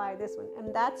I'll apply this one.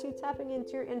 And that's you tapping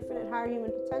into your infinite higher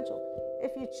human potential.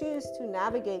 If you choose to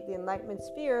navigate the enlightenment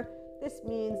sphere, this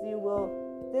means you will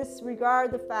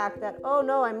disregard the fact that, oh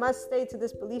no, I must stay to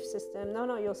this belief system.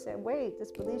 No, you'll say, wait,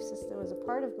 this belief system is a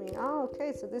part of me. Oh,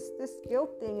 okay, so this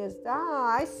guilt thing is,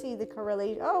 I see the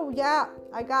correlation. Oh yeah,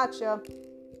 I gotcha.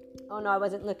 Oh no, I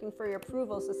wasn't looking for your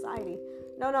approval, society.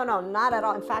 No, not at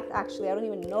all. In fact, actually, I don't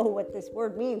even know what this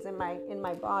word means in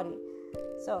my body.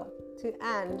 So to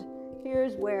end,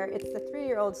 here's where it's the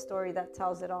 3-year-old story that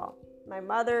tells it all. My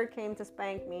mother came to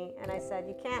spank me, and I said,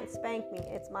 you can't spank me,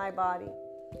 it's my body.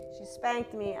 She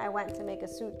spanked me. I went to make a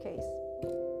suitcase.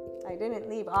 I didn't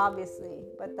leave, obviously,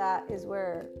 but that is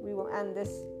where we will end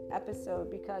this episode,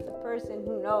 because a person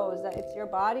who knows that it's your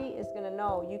body is going to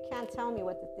know you can't tell me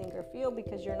what to think or feel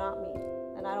because you're not me.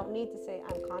 And I don't need to say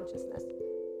I'm consciousness.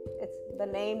 It's the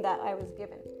name that I was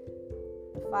given.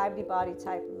 The 5D body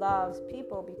type loves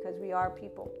people because we are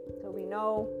people. So we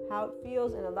know how it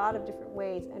feels in a lot of different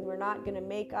ways, and we're not going to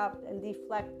make up and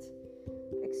deflect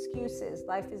excuses.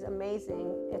 Life is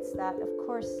amazing. It's that, of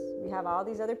course, we have all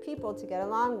these other people to get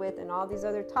along with and all these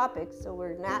other topics, so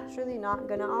we're naturally not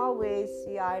going to always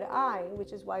see eye to eye,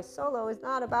 which is why solo is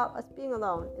not about us being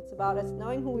alone. It's about us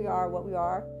knowing who we are, what we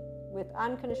are, with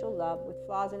unconditional love, with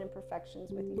flaws and imperfections,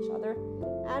 with each other,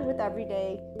 and with every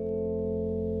day.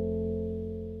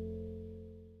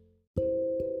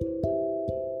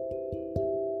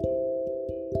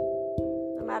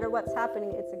 No matter what's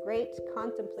happening, it's a great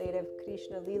contemplative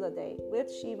Krishna Leela day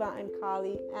with Shiva and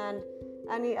Kali and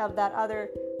any of that other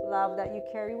love that you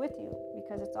carry with you,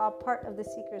 because it's all part of the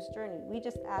seeker's journey. We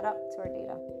just add up to our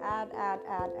data.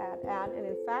 Add. And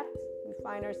in fact, we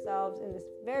find ourselves in this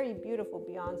very beautiful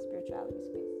beyond spirituality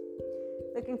space.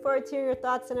 Looking forward to hearing your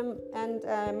thoughts and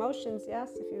emotions,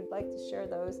 yes, if you'd like to share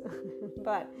those.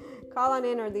 But call on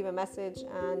in or leave a message,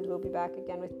 and we'll be back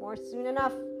again with more soon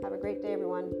enough. Have a great day,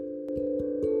 everyone.